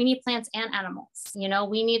need plants and animals.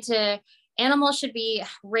 Animals should be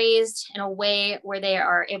raised in a way where they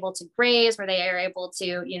are able to graze, where they are able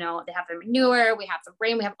to, they have the manure, we have the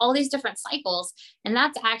rain, we have all these different cycles. And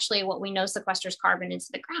that's actually what we know sequesters carbon into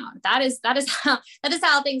the ground. That is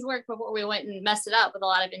how things work before we went and messed it up with a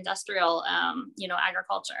lot of industrial,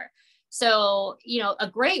 agriculture. So,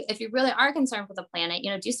 if you really are concerned with the planet,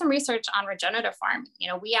 do some research on regenerative farming.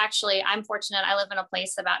 I'm fortunate. I live in a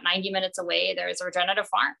place about 90 minutes away. There is a regenerative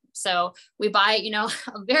farm. So we buy,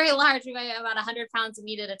 very large, we buy about 100 pounds of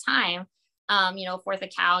meat at a time, for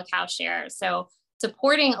the cow share. So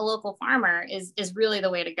supporting a local farmer is really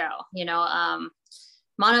the way to go.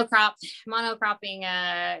 Monocropping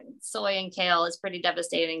soy and kale is pretty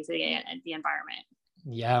devastating to the environment.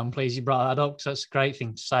 Yeah, I'm pleased you brought that up because that's a great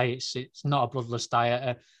thing to say. It's not a bloodless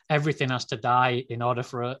diet. Everything has to die in order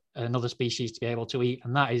for another species to be able to eat,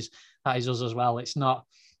 and that is us as well. It's not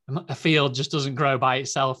a field just doesn't grow by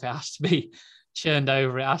itself. It has to be churned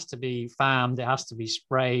over. It has to be farmed. It has to be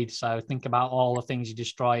sprayed. So think about all the things you're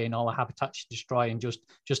destroying, all the habitats you're destroying, just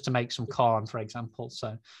to make some corn, for example.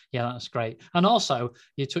 So yeah, that's great. And also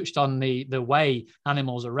you touched on the way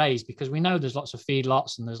animals are raised, because we know there's lots of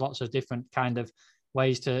feedlots and there's lots of different kind of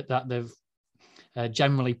ways that they've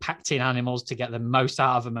generally packed in animals to get the most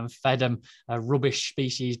out of them and fed them a rubbish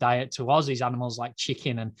species diet. To us, these animals like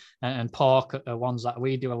chicken and pork are ones that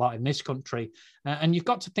we do a lot in this country. And you've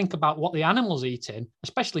got to think about what the animals eating,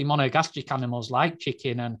 especially monogastric animals like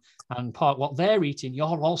chicken and pork, what they're eating, you're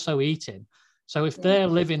also eating. So if they're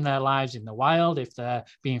living their lives in the wild, if they're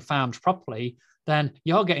being farmed properly, then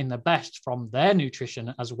you're getting the best from their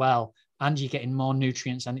nutrition as well. And you're getting more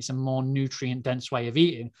nutrients, and it's a more nutrient dense way of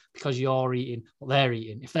eating because you're eating what they're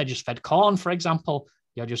eating. If they're just fed corn, for example,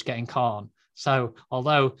 you're just getting corn. So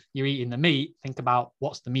although you're eating the meat, think about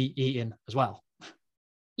what's the meat eating as well.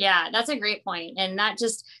 Yeah, that's a great point. And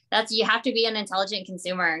you have to be an intelligent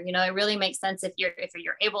consumer. It really makes sense if you're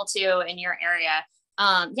able to in your area.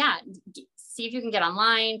 See if you can get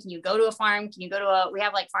online. Can you go to a farm? Can you we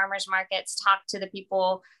have like farmers markets, talk to the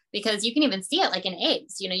people, because you can even see it like in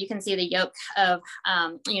eggs. You can see the yolk of,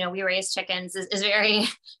 we raise chickens is very,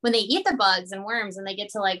 when they eat the bugs and worms and they get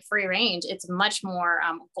to like free range, it's much more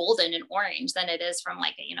golden and orange than it is from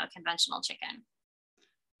like a, conventional chicken.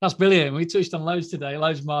 That's brilliant. We touched on loads today,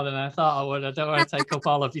 loads more than I thought I would. I don't want to take up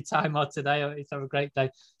all of your time or today. Have a great day.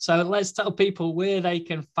 So let's tell people where they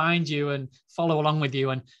can find you and follow along with you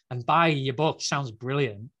and buy your book. Sounds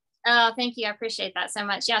brilliant. Oh, thank you. I appreciate that so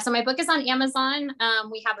much. Yeah. So my book is on Amazon.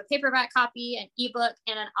 We have a paperback copy, an ebook,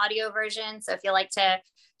 and an audio version. So if you like to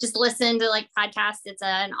just listen to like podcasts, it's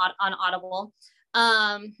on Audible.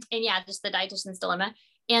 And yeah, just the Dietitian's Dilemma.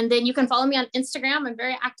 And then you can follow me on Instagram. I'm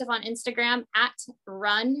very active on Instagram at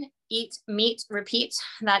Run, Eat, Meat, Repeat.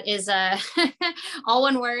 That is all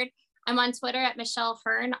one word. I'm on Twitter at Michelle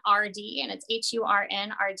Hearn RD, and it's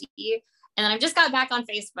HURNRD. And then I've just got back on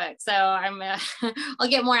Facebook. So I'll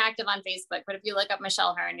get more active on Facebook. But if you look up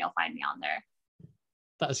Michelle Hearn, you'll find me on there.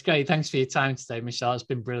 That's great. Thanks for your time today, Michelle. It's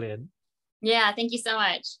been brilliant. Yeah, thank you so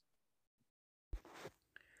much.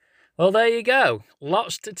 Well, there you go.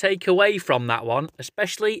 Lots to take away from that one,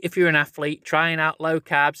 especially if you're an athlete trying out low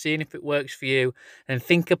carb, seeing if it works for you, and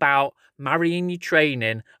think about marrying your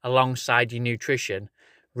training alongside your nutrition.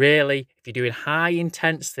 Really, if you're doing high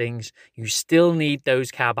intense things, you still need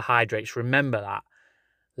those carbohydrates. Remember that.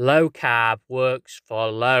 Low carb works for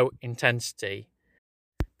low intensity.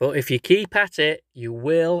 But if you keep at it, you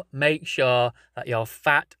will make sure that your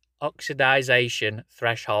fat oxidization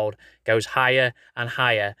threshold goes higher and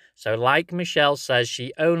higher. So like Michelle says,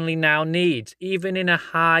 she only now needs, even in a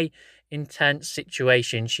high intense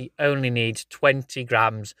situation, she only needs 20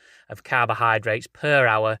 grams of carbohydrates per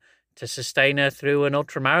hour to sustain her through an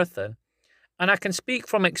ultramarathon. And I can speak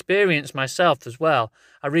from experience myself as well.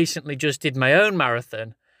 I recently just did my own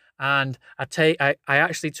marathon, and I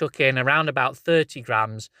actually took in around about 30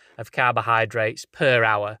 grams of carbohydrates per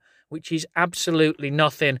hour, which is absolutely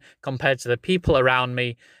nothing compared to the people around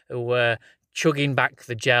me who were chugging back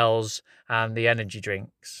the gels and the energy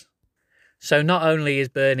drinks. So not only is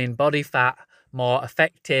burning body fat more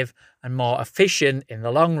effective and more efficient in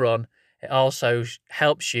the long run, it also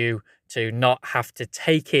helps you to not have to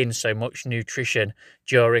take in so much nutrition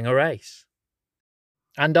during a race.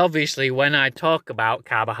 And obviously, when I talk about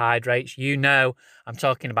carbohydrates, you know I'm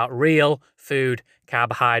talking about real food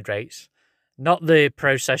carbohydrates. Not the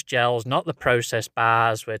processed gels, not the processed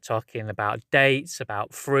bars. We're talking about dates,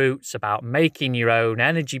 about fruits, about making your own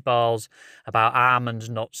energy balls, about almonds,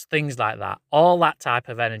 nuts, things like that. All that type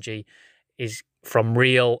of energy is from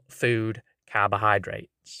real food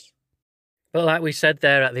carbohydrates. But like we said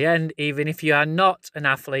there at the end, even if you are not an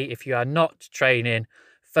athlete, if you are not training,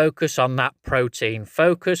 focus on that protein.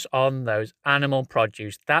 Focus on those animal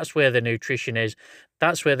produce. That's where the nutrition is.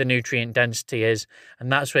 That's where the nutrient density is.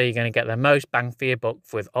 And that's where you're going to get the most bang for your buck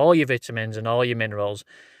with all your vitamins and all your minerals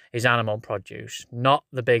is animal produce, not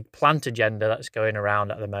the big plant agenda that's going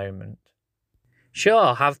around at the moment.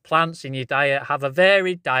 Sure, have plants in your diet, have a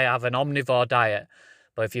varied diet, have an omnivore diet.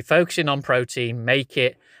 But if you're focusing on protein, make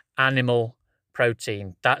it animal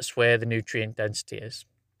protein. That's where the nutrient density is.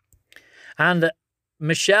 And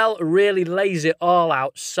Michelle really lays it all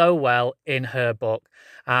out so well in her book.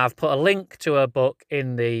 I've put a link to her book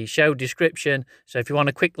in the show description. So if you want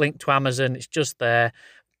a quick link to Amazon, it's just there.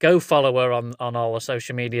 Go follow her on all the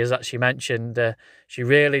social medias that she mentioned. She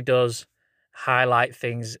really does highlight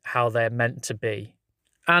things how they're meant to be.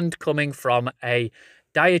 And coming from a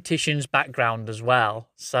dietitian's background as well.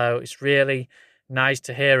 So it's really nice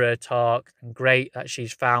to hear her talk and great that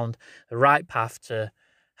she's found the right path to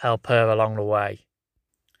help her along the way.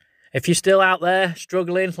 If you're still out there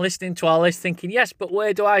struggling, listening to all this, thinking, yes, but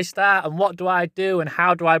where do I start and what do I do and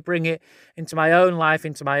how do I bring it into my own life,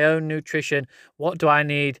 into my own nutrition? What do I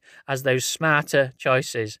need as those smarter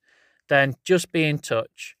choices? Then just be in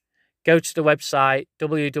touch. Go to the website,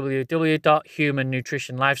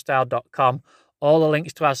 www.humannutritionlifestyle.com. All the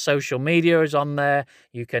links to our social media is on there.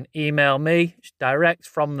 You can email me direct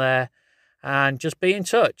from there and just be in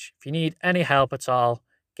touch. If you need any help at all,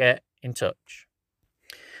 get in touch.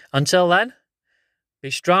 Until then,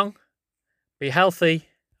 be strong, be healthy,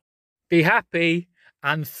 be happy,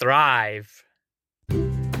 and thrive.